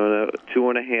 Arizona,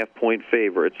 2.5-point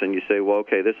favorites. And you say, well,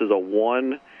 okay, this is a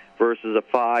 1 versus a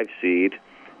 5 seed.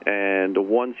 And the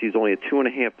 1 seed's only a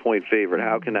 2.5-point favorite.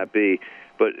 How can that be?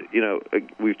 But,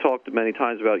 we've talked many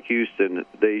times about Houston.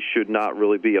 They should not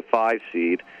really be a 5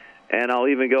 seed. And I'll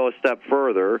even go a step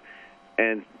further.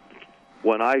 And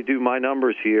when I do my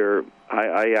numbers here,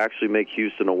 I actually make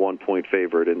Houston a 1-point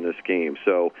favorite in this game.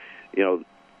 So,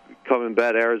 come and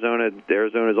bet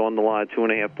Arizona's on the line,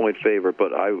 2.5-point favorite.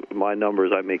 But my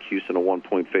numbers, I make Houston a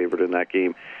 1-point favorite in that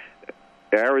game.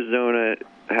 Arizona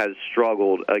has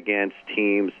struggled against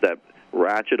teams that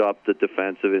ratchet up the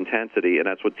defensive intensity, and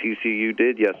that's what TCU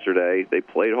did yesterday. They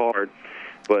played hard,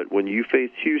 but when you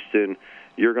face Houston,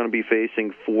 you're going to be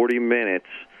facing 40 minutes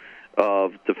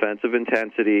of defensive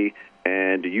intensity,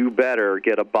 and you better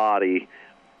get a body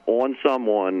on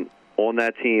someone on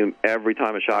that team every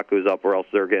time a shot goes up, or else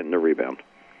they're getting the rebound.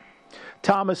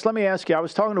 Thomas, let me ask you, I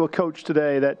was talking to a coach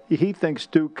today that he thinks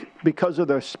Duke, because of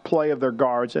the play of their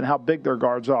guards and how big their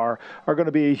guards are going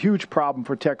to be a huge problem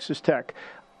for Texas Tech.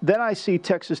 Then I see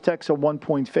Texas Tech's a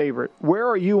 1-point favorite. Where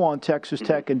are you on Texas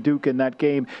Tech and Duke in that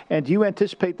game? And do you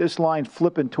anticipate this line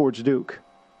flipping towards Duke?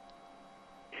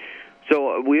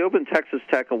 So we opened Texas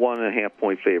Tech a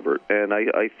 1.5-point favorite, and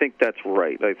I think that's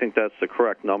right. I think that's the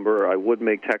correct number. I would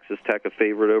make Texas Tech a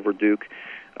favorite over Duke.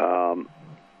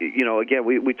 Again,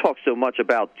 we talk so much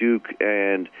about Duke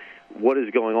and what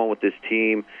is going on with this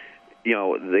team.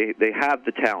 They have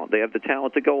the talent. They have the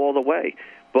talent to go all the way.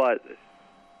 But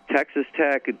Texas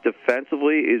Tech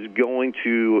defensively is going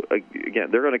to,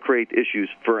 again, they're going to create issues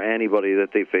for anybody that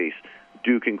they face,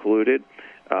 Duke included.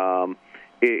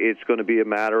 It's going to be a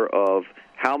matter of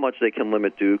how much they can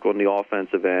limit Duke on the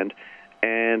offensive end.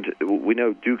 And we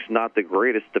know Duke's not the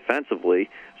greatest defensively,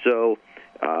 so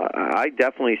I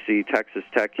definitely see Texas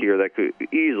Tech here that could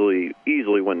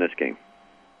easily win this game.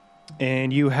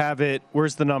 And you have it,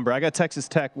 where's the number? I got Texas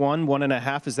Tech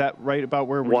 1.5. Is that right about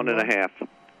where we're 1.5.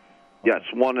 Yes,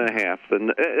 1.5.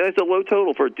 And it's a low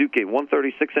total for a Duke game,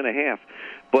 136.5.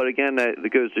 But again, that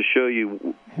goes to show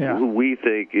you who we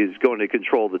think is going to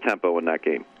control the tempo in that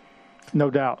game.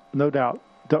 No doubt.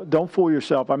 Don't fool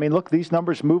yourself. I mean, look, these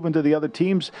numbers moving to the other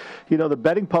teams. The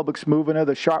betting public's moving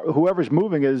it. Whoever's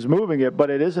moving it is moving it, but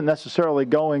it isn't necessarily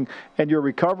going, and you're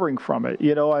recovering from it.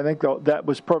 I think that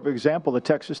was a perfect example. The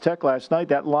Texas Tech last night,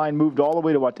 that line moved all the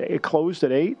way to what? It closed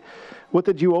at 8. What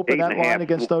did you open that line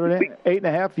against Notre Dame?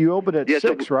 8.5. You opened at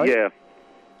 6, right?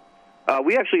 Yeah.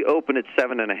 We actually opened at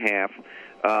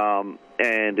 7.5,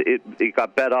 and it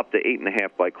got bet up to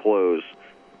 8.5 by close.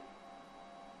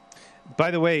 By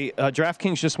the way,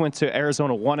 DraftKings just went to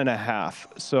Arizona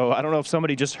 1.5. So I don't know if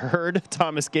somebody just heard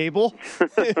Thomas Gable,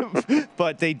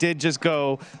 but they did just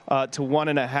go to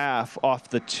 1.5 off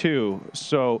the 2.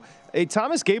 So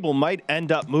Thomas Gable might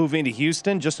end up moving to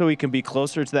Houston just so he can be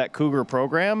closer to that Cougar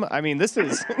program. I mean, this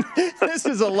is this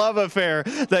is a love affair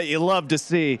that you love to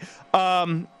see.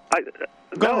 The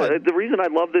reason I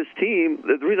love this team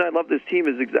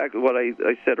is exactly what I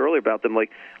said earlier about them.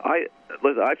 I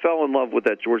fell in love with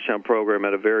that Georgetown program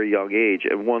at a very young age,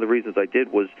 and one of the reasons I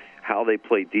did was how they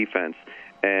played defense,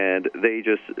 and they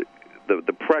just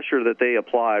the pressure that they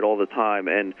applied all the time,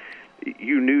 and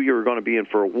you knew you were going to be in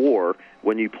for a war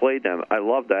when you played them. I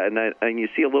love that, and you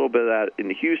see a little bit of that in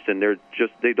Houston.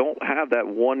 They don't have that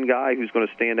one guy who's going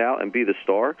to stand out and be the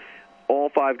star. All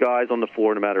 5 guys on the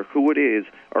floor, no matter who it is,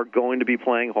 are going to be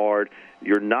playing hard.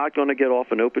 You're not going to get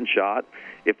off an open shot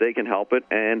if they can help it,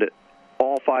 and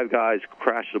all 5 guys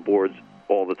crash the boards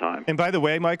all the time. And by the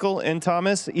way, Michael and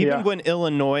Thomas, even when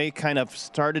Illinois kind of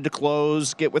started to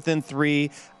close, get within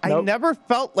 3, I never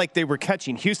felt like they were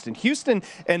catching Houston,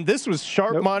 and this was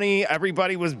sharp money.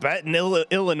 Everybody was betting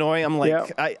Illinois. I'm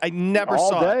like, I never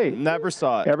saw it. Never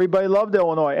saw it. Everybody loved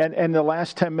Illinois. And the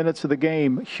last 10 minutes of the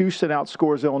game, Houston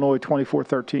outscores Illinois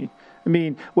 24-13. I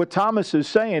mean, what Thomas is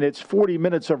saying, it's 40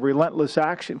 minutes of relentless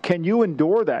action. Can you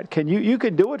endure that? You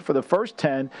can do it for the first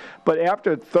 10, but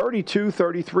after 32,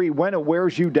 33, when it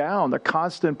wears you down, the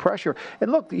constant pressure.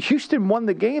 And look, Houston won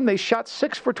the game. They shot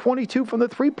 6 for 22 from the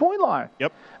three-point line.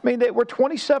 Yep. I mean, they were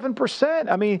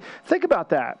 27%. I mean, think about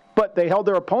that. But they held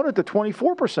their opponent to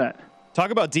 24%. Talk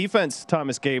about defense,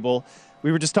 Thomas Gable.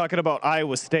 We were just talking about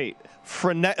Iowa State.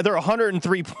 There are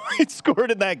 103 points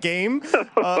scored in that game.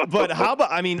 But how about,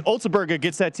 Otzelberger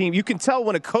gets that team. You can tell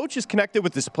when a coach is connected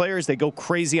with his players, they go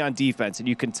crazy on defense, and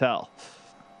you can tell.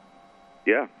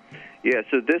 Yeah. Yeah,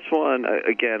 so this one,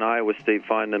 again, Iowa State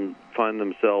find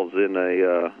themselves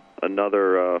in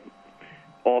another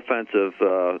offensive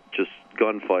just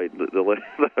gunfight the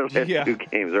last two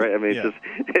games, right?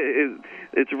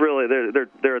 It's really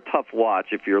they're a tough watch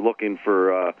if you're looking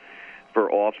for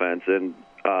offense. And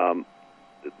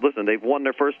listen, they've won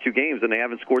their first two games and they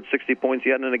haven't scored 60 points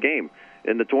yet in a game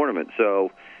in the tournament.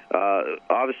 So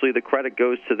obviously the credit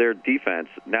goes to their defense.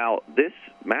 Now this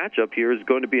matchup here is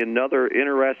going to be another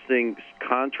interesting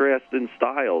contrast in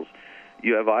styles.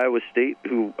 You have Iowa State,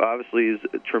 who obviously is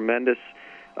tremendous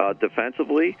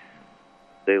defensively.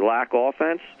 They lack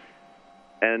offense,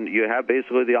 and you have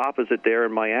basically the opposite there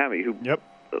in Miami, who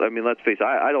let's face it,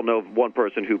 I don't know of one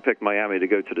person who picked Miami to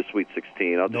go to the Sweet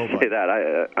 16. I'll just say that.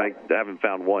 I haven't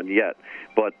found one yet,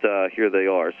 but here they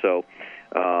are. So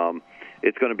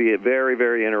it's going to be a very,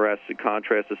 very interesting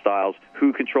contrast of styles.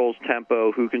 Who controls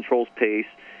tempo? Who controls pace?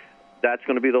 That's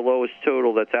going to be the lowest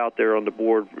total that's out there on the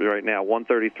board right now,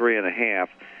 133.5.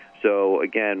 So,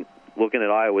 again, looking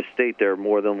at Iowa State, they're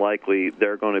more than likely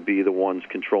they're going to be the ones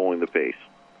controlling the pace.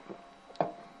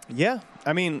 Yeah,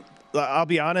 I'll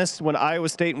be honest, when Iowa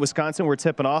State and Wisconsin were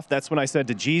tipping off, that's when I said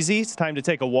to Jeezy, it's time to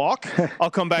take a walk.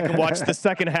 I'll come back and watch the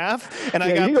second half. And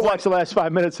you can watch the last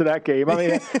 5 minutes of that game.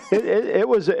 It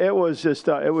was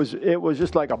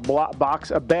just like a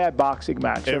bad boxing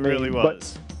match. It really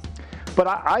was. But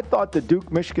I thought the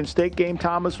Duke-Michigan State game,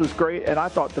 Thomas, was great, and I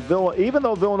thought even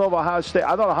though Villanova-Ohio State,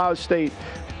 I thought Ohio State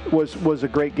was a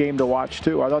great game to watch,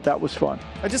 too. I thought that was fun.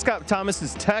 I just got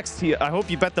Thomas's text. I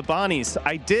hope you bet the Bonnies.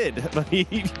 I did, but he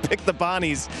picked the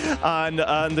Bonnies on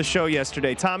the show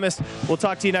yesterday. Thomas, we'll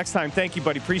talk to you next time. Thank you,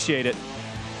 buddy. Appreciate it.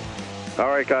 All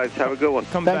right, guys. Have a good one.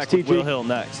 Come back with Will Hill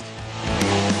next.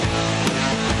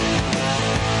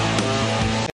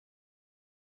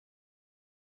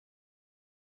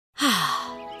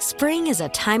 Spring is a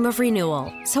time of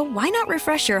renewal, so why not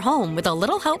refresh your home with a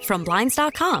little help from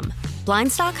Blinds.com?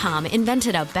 Blinds.com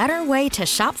invented a better way to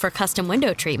shop for custom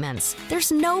window treatments.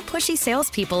 There's no pushy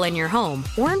salespeople in your home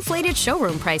or inflated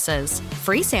showroom prices.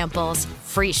 Free samples,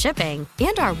 free shipping,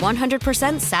 and our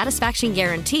 100% satisfaction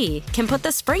guarantee can put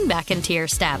the spring back into your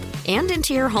step and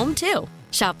into your home, too.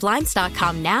 Shop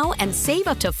Blinds.com now and save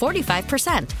up to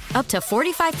 45%. Up to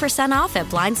 45% off at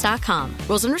Blinds.com.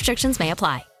 Rules and restrictions may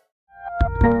apply.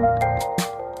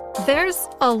 There's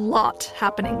a lot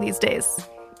happening these days,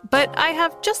 but I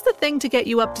have just the thing to get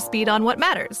you up to speed on what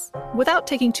matters without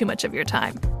taking too much of your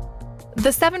time.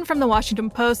 The 7 from the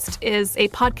Washington Post is a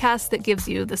podcast that gives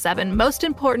you the 7 most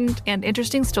important and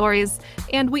interesting stories,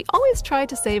 and we always try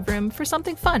to save room for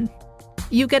something fun.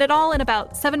 You get it all in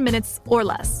about 7 minutes or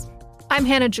less. I'm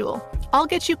Hannah Jewell. I'll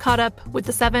get you caught up with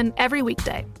the 7 every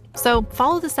weekday. So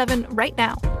follow the 7 right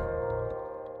now.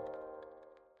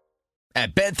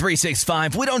 At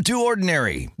Bet365, we don't do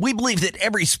ordinary. We believe that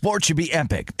every sport should be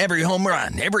epic. Every home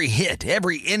run, every hit,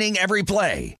 every inning, every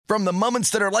play. From the moments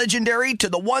that are legendary to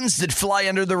the ones that fly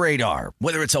under the radar.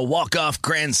 Whether it's a walk-off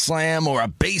grand slam or a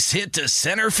base hit to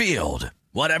center field.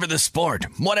 Whatever the sport,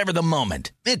 whatever the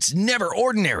moment. It's never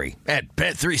ordinary at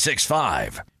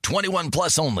Bet365. 21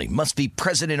 plus only. Must be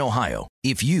present in Ohio.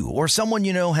 If you or someone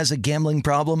you know has a gambling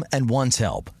problem and wants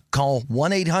help, call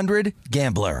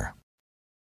 1-800-GAMBLER.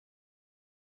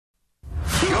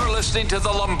 You're listening to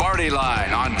the Lombardi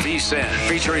Line on VSiN,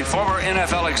 featuring former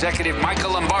NFL executive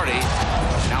Michael Lombardi.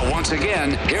 Now, once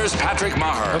again, here's Patrick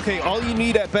Maher. Okay, all you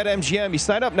need at BetMGM, you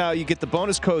sign up now, you get the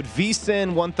bonus code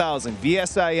VSIN1000,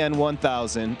 VSIN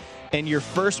 1000, and your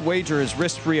first wager is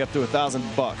risk-free up to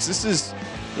 $1,000. This is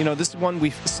one we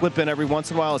slip in every once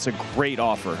in a while. It's a great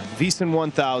offer. VSiN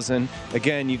 1000.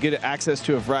 Again, you get access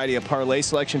to a variety of parlay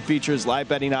selection features, live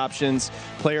betting options,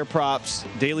 player props,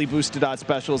 daily boosted odds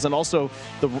specials, and also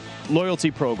the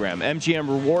loyalty program, MGM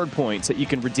reward points that you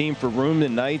can redeem for room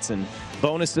and nights and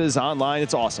bonuses online.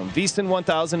 It's awesome. VSiN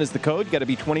 1000 is the code. You got to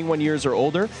be 21 years or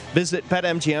older. Visit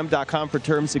BetMGM.com for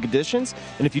terms and conditions.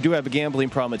 And if you do have a gambling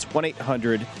problem, it's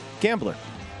 1-800-GAMBLER.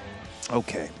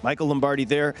 Okay, Michael Lombardi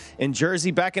there in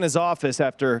Jersey, back in his office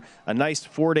after a nice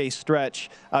 4-day stretch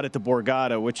out at the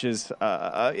Borgata, which is,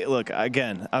 look,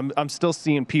 again, I'm still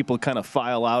seeing people kind of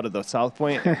file out of the South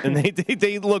Point, and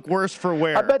they look worse for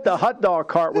wear. I bet the hot dog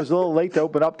cart was a little late to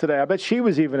open up today. I bet she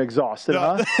was even exhausted,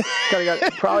 huh?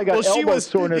 Probably got elbow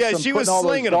soreness. Yeah, she was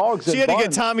slinging them. She had to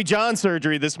get Tommy John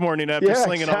surgery this morning after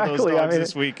slinging all those dogs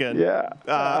this weekend. Yeah,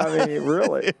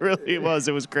 really. It really was.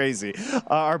 It was crazy.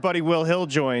 Our buddy Will Hill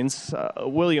joins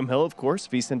William Hill, of course,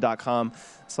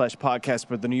 vsin.com/podcast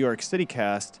for the New York City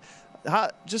cast.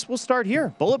 We'll start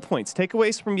here. Bullet points,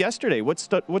 takeaways from yesterday. What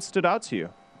stood out to you?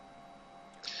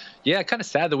 Yeah, kind of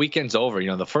sad the weekend's over.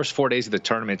 The first 4 days of the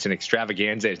tournament's an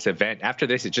extravaganza. It's an event. After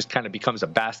this, it just kind of becomes a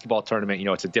basketball tournament.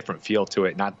 It's a different feel to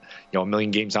it, not, a million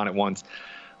games on at once.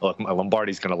 Look,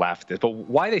 Lombardi's going to laugh at this. But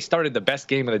why they started the best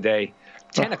game of the day,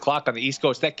 10 o'clock on the East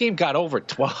Coast, that game got over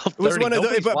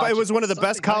 12:30. It was one of the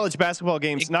best college basketball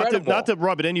games. Not to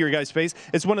rub it into your guys' face.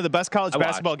 It's one of the best college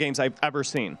basketball games I've ever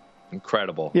seen.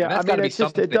 Incredible. Yeah, and that's got to be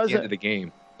something at the end of the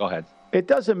game. Go ahead. It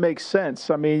doesn't make sense.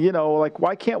 I mean,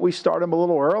 why can't we start them a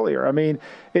little earlier? I mean,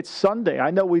 it's Sunday.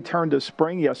 I know we turned to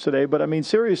spring yesterday, but I mean,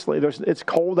 seriously, it's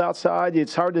cold outside.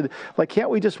 It's hard to, can't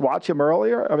we just watch them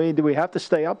earlier? I mean, do we have to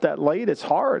stay up that late? It's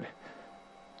hard.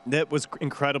 That was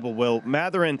incredible, Will.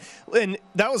 Matherin, and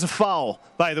that was a foul,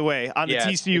 by the way, on the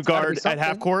TCU guard at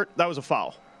half court. That was a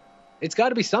foul. It's got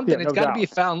to be something. It's got to be a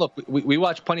foul. And look, we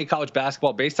watch plenty of college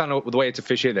basketball. Based on the way it's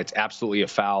officiated, that's absolutely a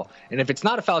foul. And if it's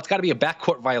not a foul, it's got to be a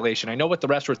backcourt violation. I know what the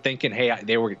refs were thinking. Hey,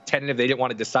 they were tentative. They didn't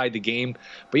want to decide the game.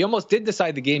 But you almost did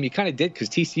decide the game. You kind of did because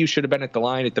TCU should have been at the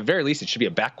line. At the very least, it should be a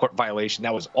backcourt violation.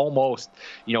 That was almost,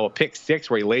 a pick six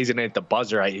where he lays it in at the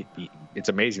buzzer. It's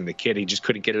amazing. The kid, he just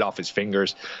couldn't get it off his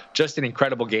fingers. Just an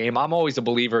incredible game. I'm always a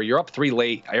believer. You're up 3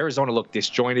 late. Arizona looked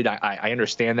disjointed. I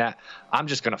understand that. I'm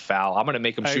just going to foul. I'm going to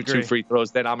make them shoot 2 free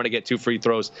throws. Then I'm going to get 2 free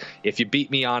throws. If you beat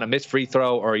me on a missed free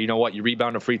throw or you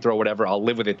rebound a free throw, whatever, I'll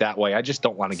live with it that way. I just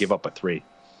don't want to give up a 3.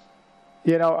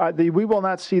 We will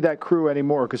not see that crew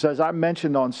anymore because, as I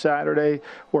mentioned on Saturday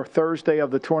or Thursday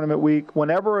of the tournament week,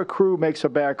 whenever a crew makes a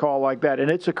bad call like that, and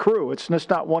it's a crew, it's just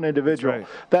not one individual, right,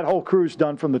 that whole crew's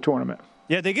done from the tournament.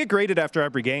 Yeah, they get graded after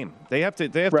every game. They have to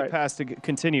pass to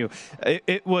continue.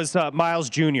 It was Miles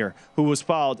Jr. who was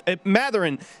fouled.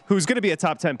 Matherin, who's going to be a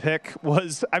top 10 pick,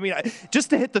 was, just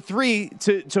to hit the 3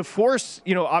 to force,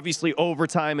 obviously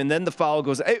overtime, and then the foul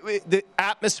goes. The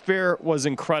atmosphere was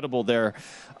incredible there.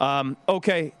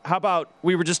 Okay, how about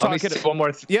we were just talking. Let me say one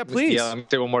more. Yeah, please. Yeah, let me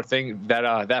say one more thing.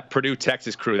 That Purdue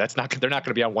Texas crew. They're not going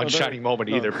to be on one shining moment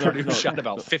either. Purdue shot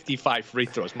about 55 free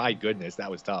throws. My goodness,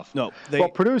 that was tough. Well,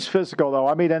 Purdue's physical though.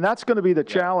 And that's going to be the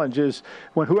challenge is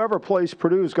when whoever plays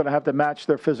Purdue is going to have to match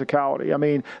their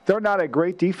physicality. They're not a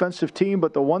great defensive team,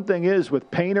 but the one thing is with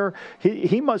Painter,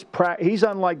 he's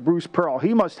unlike Bruce Pearl.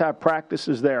 He must have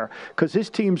practices there because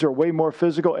his teams are way more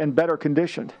physical and better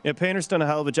conditioned. Yeah, Painter's done a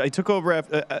hell of a job. He took over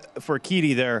for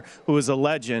Keedy there, who is a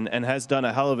legend and has done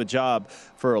a hell of a job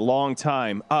for a long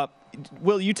time.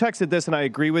 Will, you texted this, and I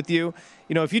agree with you.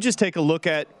 If you just take a look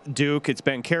at Duke, it's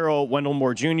Ben Carroll, Wendell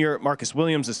Moore Jr., Marcus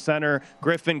Williams, the center,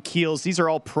 Griffin, Keels. These are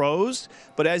all pros.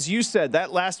 But as you said,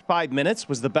 that last 5 minutes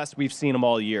was the best we've seen them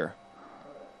all year.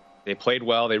 They played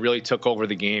well. They really took over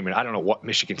the game. And I don't know what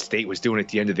Michigan State was doing at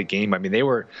the end of the game. They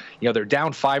were, they're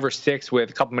down 5 or 6 with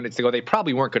a couple minutes to go. They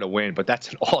probably weren't going to win, but that's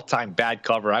an all-time bad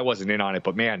cover. I wasn't in on it,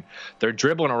 but man, they're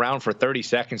dribbling around for 30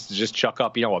 seconds to just chuck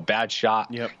up, a bad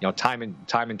shot. Yep. Time and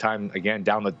time again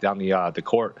down the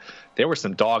court. There were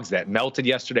some dogs that melted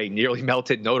yesterday, nearly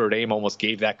melted. Notre Dame almost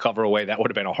gave that cover away. That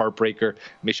would have been a heartbreaker.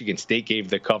 Michigan State gave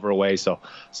the cover away. So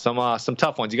some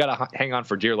tough ones. You got to hang on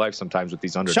for dear life sometimes with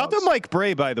these underdogs. Shout to Mike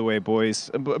Bray, by the way,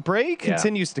 boys. Bray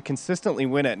continues to consistently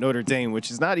win at Notre Dame, which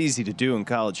is not easy to do in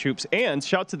college hoops. And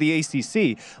shout to the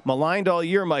ACC. Maligned all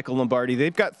year, Michael Lombardi.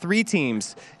 They've got 3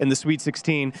 teams in the Sweet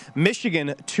 16.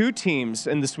 Michigan, 2 teams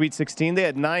in the Sweet 16. They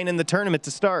had 9 in the tournament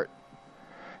to start.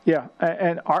 Yeah,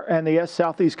 and the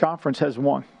Southeast Conference has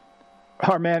 1.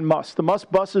 Our man Muss. The Muss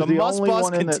bus is the only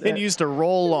one in the... continues to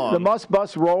roll on. The Muss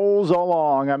bus rolls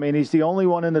along. He's the only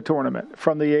one in the tournament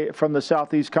from the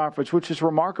Southeast Conference, which is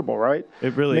remarkable, right?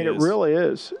 It really is. It really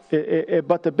is.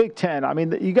 But the Big Ten,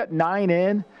 you got 9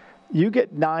 in. You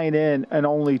get 9 in and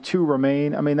only 2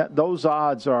 remain. Those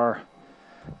odds are...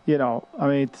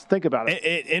 think about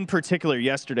it. In particular,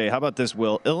 yesterday, how about this,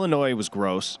 Will? Illinois was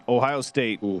gross. Ohio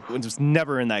State was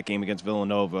never in that game against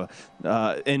Villanova.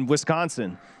 In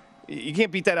Wisconsin, you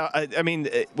can't beat that out.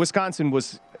 Wisconsin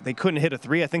they couldn't hit a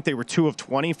 3. I think they were 2 of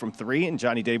 20 from 3, and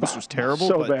Johnny Davis was terrible.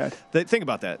 So bad. Think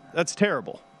about that. That's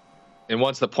terrible. And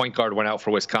once the point guard went out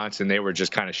for Wisconsin, they were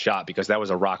just kind of shot because that was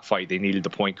a rock fight. They needed the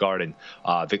point guard. And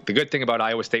the good thing about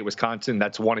Iowa State, Wisconsin,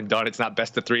 that's one and done. It's not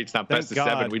best of 3. It's not best of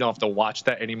 7. We don't have to watch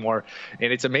that anymore.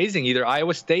 And it's amazing. Either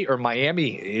Iowa State or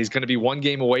Miami is going to be 1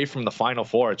 game away from the Final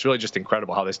Four. It's really just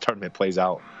incredible how this tournament plays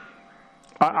out.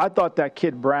 I thought that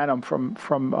kid Branham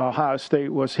from Ohio State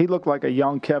he looked like a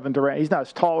young Kevin Durant. He's not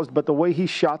as tall but the way he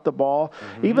shot the ball,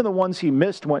 even the ones he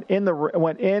missed went in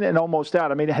and almost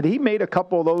out. Had he made a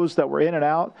couple of those that were in and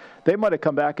out, they might have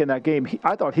come back in that game.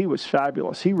 I thought he was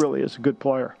fabulous. He really is a good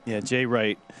player. Yeah, Jay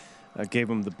Wright Gave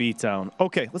him the beat down.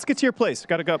 Okay, let's get to your place.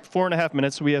 Got 4.5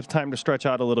 minutes, so we have time to stretch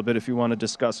out a little bit if you want to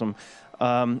discuss them.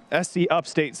 SC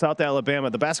Upstate, South Alabama,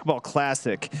 the basketball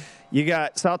classic. You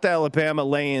got South Alabama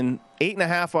laying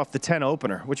 8.5 off the 10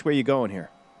 opener. Which way are you going here?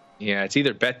 Yeah, it's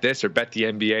either bet this or bet the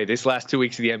NBA. This last 2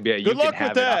 weeks of the NBA, good luck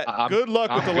with that. Good luck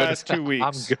with the last 2 weeks.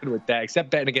 I'm good with that, except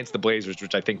betting against the Blazers,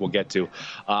 which I think we'll get to.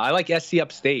 I like SC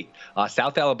Upstate.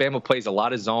 South Alabama plays a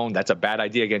lot of zone. That's a bad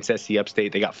idea against SC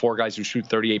Upstate. They got 4 guys who shoot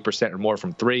 38% or more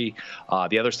from 3.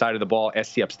 The other side of the ball,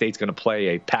 SC Upstate's going to play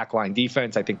a pack line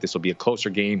defense. I think this will be a closer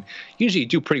game. Usually you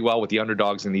do pretty well with the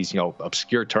underdogs in these,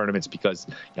 obscure tournaments because,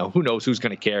 who knows who's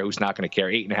going to care, who's not going to care.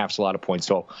 8.5 is a lot of points.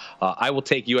 So I will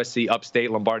take USC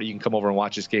Upstate. Lombardi, you can come over and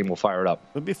watch this game. We'll fire it up.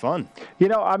 It'll be fun.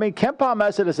 KenPom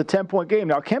has it as a 10-point game.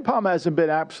 Now, KenPom hasn't been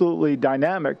absolutely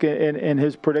dynamic in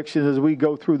his predictions as we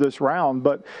go through this round,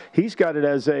 but he's got it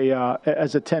as a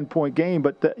 10-point game.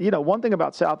 But, one thing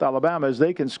about South Alabama is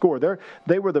they can score.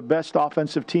 They were the best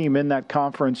offensive team in that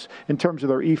conference in terms of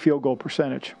their field goal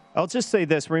percentage. I'll just say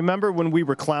this. Remember when we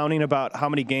were clowning about how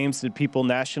many games did people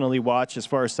nationally watch as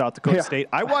far as South Dakota State?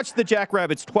 I watched the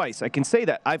Jackrabbits twice. I can say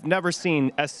that. I've never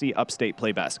seen SC Upstate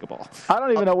play basketball. I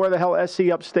don't even know where the hell SC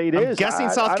Upstate is. I'm guessing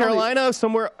South Carolina,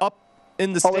 somewhere up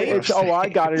in the state. I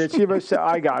got it.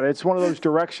 I got it. It's one of those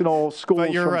directional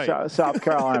schools from South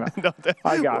Carolina. No,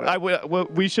 I got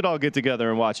it. We should all get together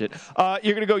and watch it.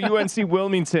 You're going to go UNC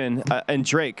Wilmington and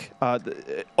Drake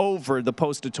over the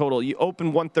posted total. You open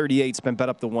 138, it's been bet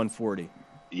up to 140.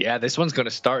 Yeah, this one's going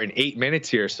to start in 8 minutes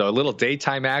here. So a little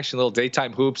daytime action, a little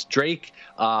daytime hoops. Drake,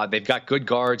 they've got good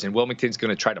guards, and Wilmington's going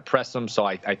to try to press them. So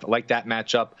I like that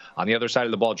matchup. On the other side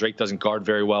of the ball, Drake doesn't guard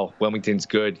very well. Wilmington's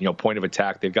good, point of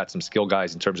attack. They've got some skill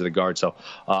guys in terms of the guard. So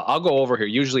I'll go over here.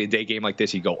 Usually a day game like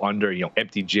this, you go under,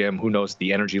 empty gym. Who knows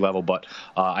the energy level? But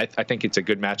I think it's a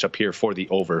good matchup here for the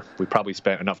over. We probably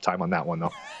spent enough time on that one,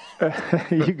 though.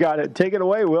 You got it. Take it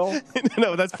away, Will.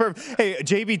 No, that's perfect. Hey,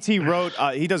 JVT wrote,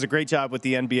 he does a great job with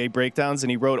the NBA breakdowns, and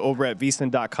he wrote over at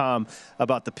vsin.com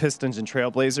about the Pistons and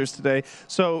Trailblazers today.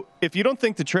 So if you don't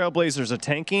think the Trailblazers are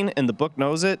tanking, and the book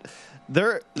knows it,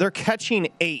 they're catching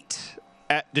 8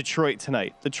 at Detroit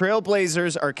tonight. The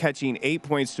Trailblazers are catching 8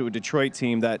 points to a Detroit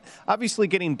team that obviously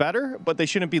getting better, but they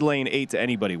shouldn't be laying 8 to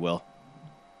anybody, Will.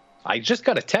 I just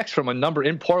got a text from a number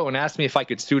in Portland asked me if I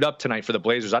could suit up tonight for the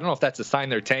Blazers. I don't know if that's a sign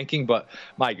they're tanking, but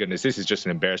my goodness, this is just an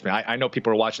embarrassment. I know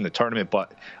people are watching the tournament,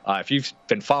 but if you've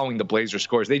been following the Blazers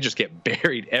scores, they just get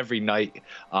buried every night.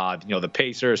 The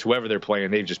Pacers, whoever they're playing,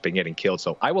 they've just been getting killed.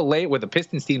 So I will lay it with the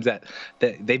Pistons teams that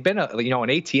they've been an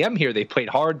ATM here. They've played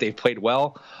hard. They've played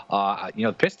well.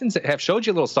 The Pistons have showed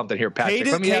you a little something here, Patrick.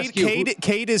 Let me ask you.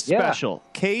 Cade is special.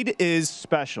 Cade is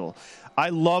special. I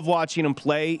love watching him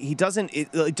play. It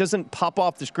doesn't pop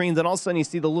off the screen. Then all of a sudden you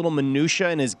see the little minutia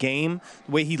in his game,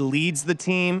 the way he leads the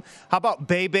team. How about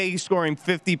Bey scoring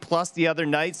 50-plus the other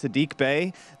night, Sadiq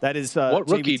Bey? That is what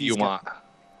rookie do you want?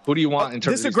 Who do you want in terms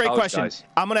of This is a great question. Guys?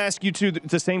 I'm going to ask you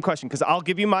the same question because I'll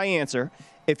give you my answer.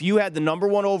 If you had the number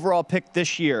 1 overall pick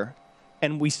this year,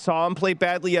 and we saw him play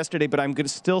badly yesterday, but I'm going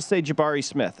to still say Jabari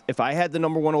Smith. If I had the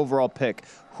number 1 overall pick,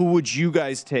 who would you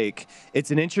guys take?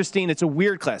 It's a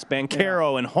weird class.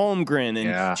 Banchero and Holmgren and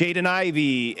Jaden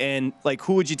Ivey, and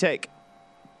who would you take?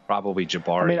 Probably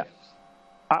Jabari.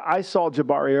 I saw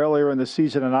Jabari earlier in the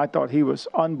season, and I thought he was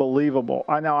unbelievable.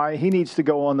 I know he needs to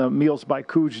go on the Meals by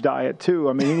Cooge diet, too.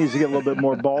 he needs to get a little bit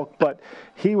more bulk, but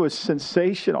he was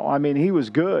sensational. He was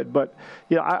good, but,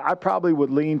 I probably would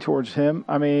lean towards him.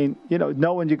 Knowing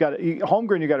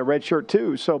Holmgren, you got a red shirt,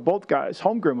 too. So both guys,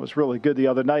 Holmgren was really good the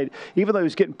other night, even though he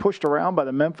was getting pushed around by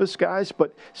the Memphis guys,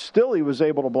 but still he was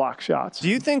able to block shots. What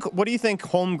do you think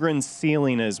Holmgren's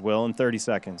ceiling is, Will, in 30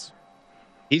 seconds?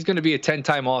 He's going to be a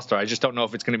 10-time All-Star. I just don't know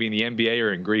if it's going to be in the NBA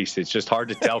or in Greece. It's just hard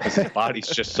to tell because his body's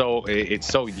just so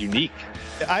unique.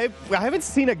 I haven't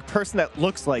seen a person that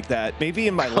looks like that maybe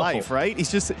in my life, right?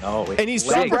 He's just and he's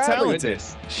super talented.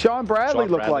 Sean Bradley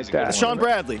looked like that. Sean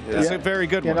Bradley is a very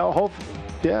good one.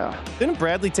 Yeah. Didn't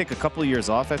Bradley take a couple of years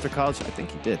off after college? I think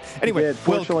he did. Anyway, he did.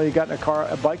 Fortunately, he got in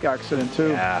a bike accident, too.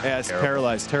 Yeah, it's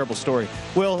paralyzed. Terrible story.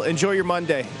 Will, enjoy your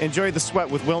Monday. Enjoy the sweat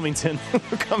with Wilmington.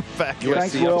 We're coming back.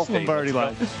 Thanks, Will. Lombardi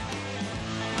line.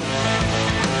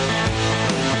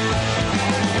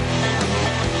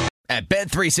 At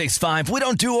Bet365, we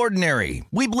don't do ordinary.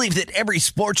 We believe that every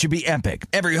sport should be epic.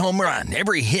 Every home run,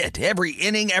 every hit, every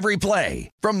inning, every play.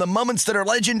 From the moments that are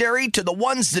legendary to the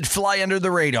ones that fly under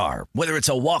the radar. Whether it's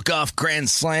a walk-off grand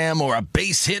slam or a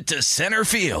base hit to center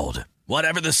field.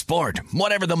 Whatever the sport,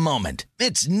 whatever the moment.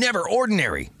 It's never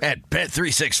ordinary at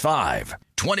Bet365.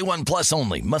 21 plus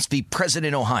only. Must be present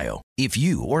in Ohio. If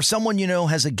you or someone you know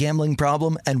has a gambling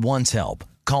problem and wants help,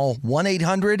 Call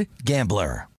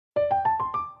 1-800-GAMBLER.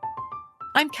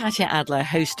 I'm Katya Adler,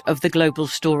 host of The Global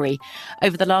Story.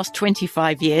 Over the last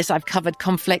 25 years, I've covered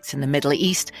conflicts in the Middle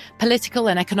East, political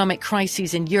and economic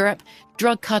crises in Europe,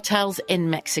 drug cartels in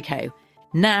Mexico.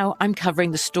 Now I'm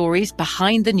covering the stories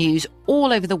behind the news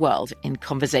all over the world in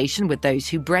conversation with those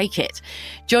who break it.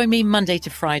 Join me Monday to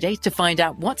Friday to find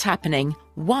out what's happening,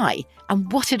 why,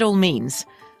 and what it all means.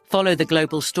 Follow The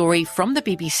Global Story from the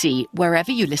BBC wherever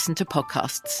you listen to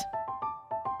podcasts.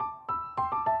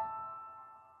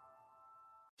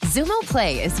 Xumo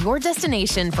Play is your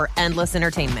destination for endless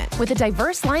entertainment. With a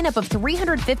diverse lineup of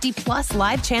 350-plus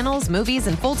live channels, movies,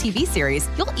 and full TV series,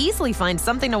 you'll easily find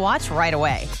something to watch right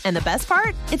away. And the best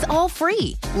part? It's all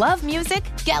free. Love music?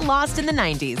 Get lost in the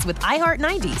 90s with iHeart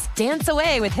 90s, dance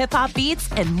away with hip-hop beats,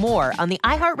 and more on the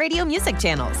iHeartRadio music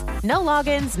channels. No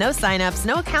logins, no signups,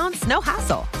 no accounts, no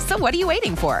hassle. So what are you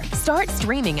waiting for? Start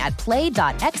streaming at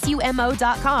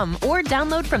play.xumo.com or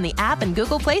download from the app and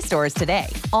Google Play stores today.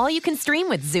 All you can stream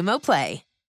with Xumo Play.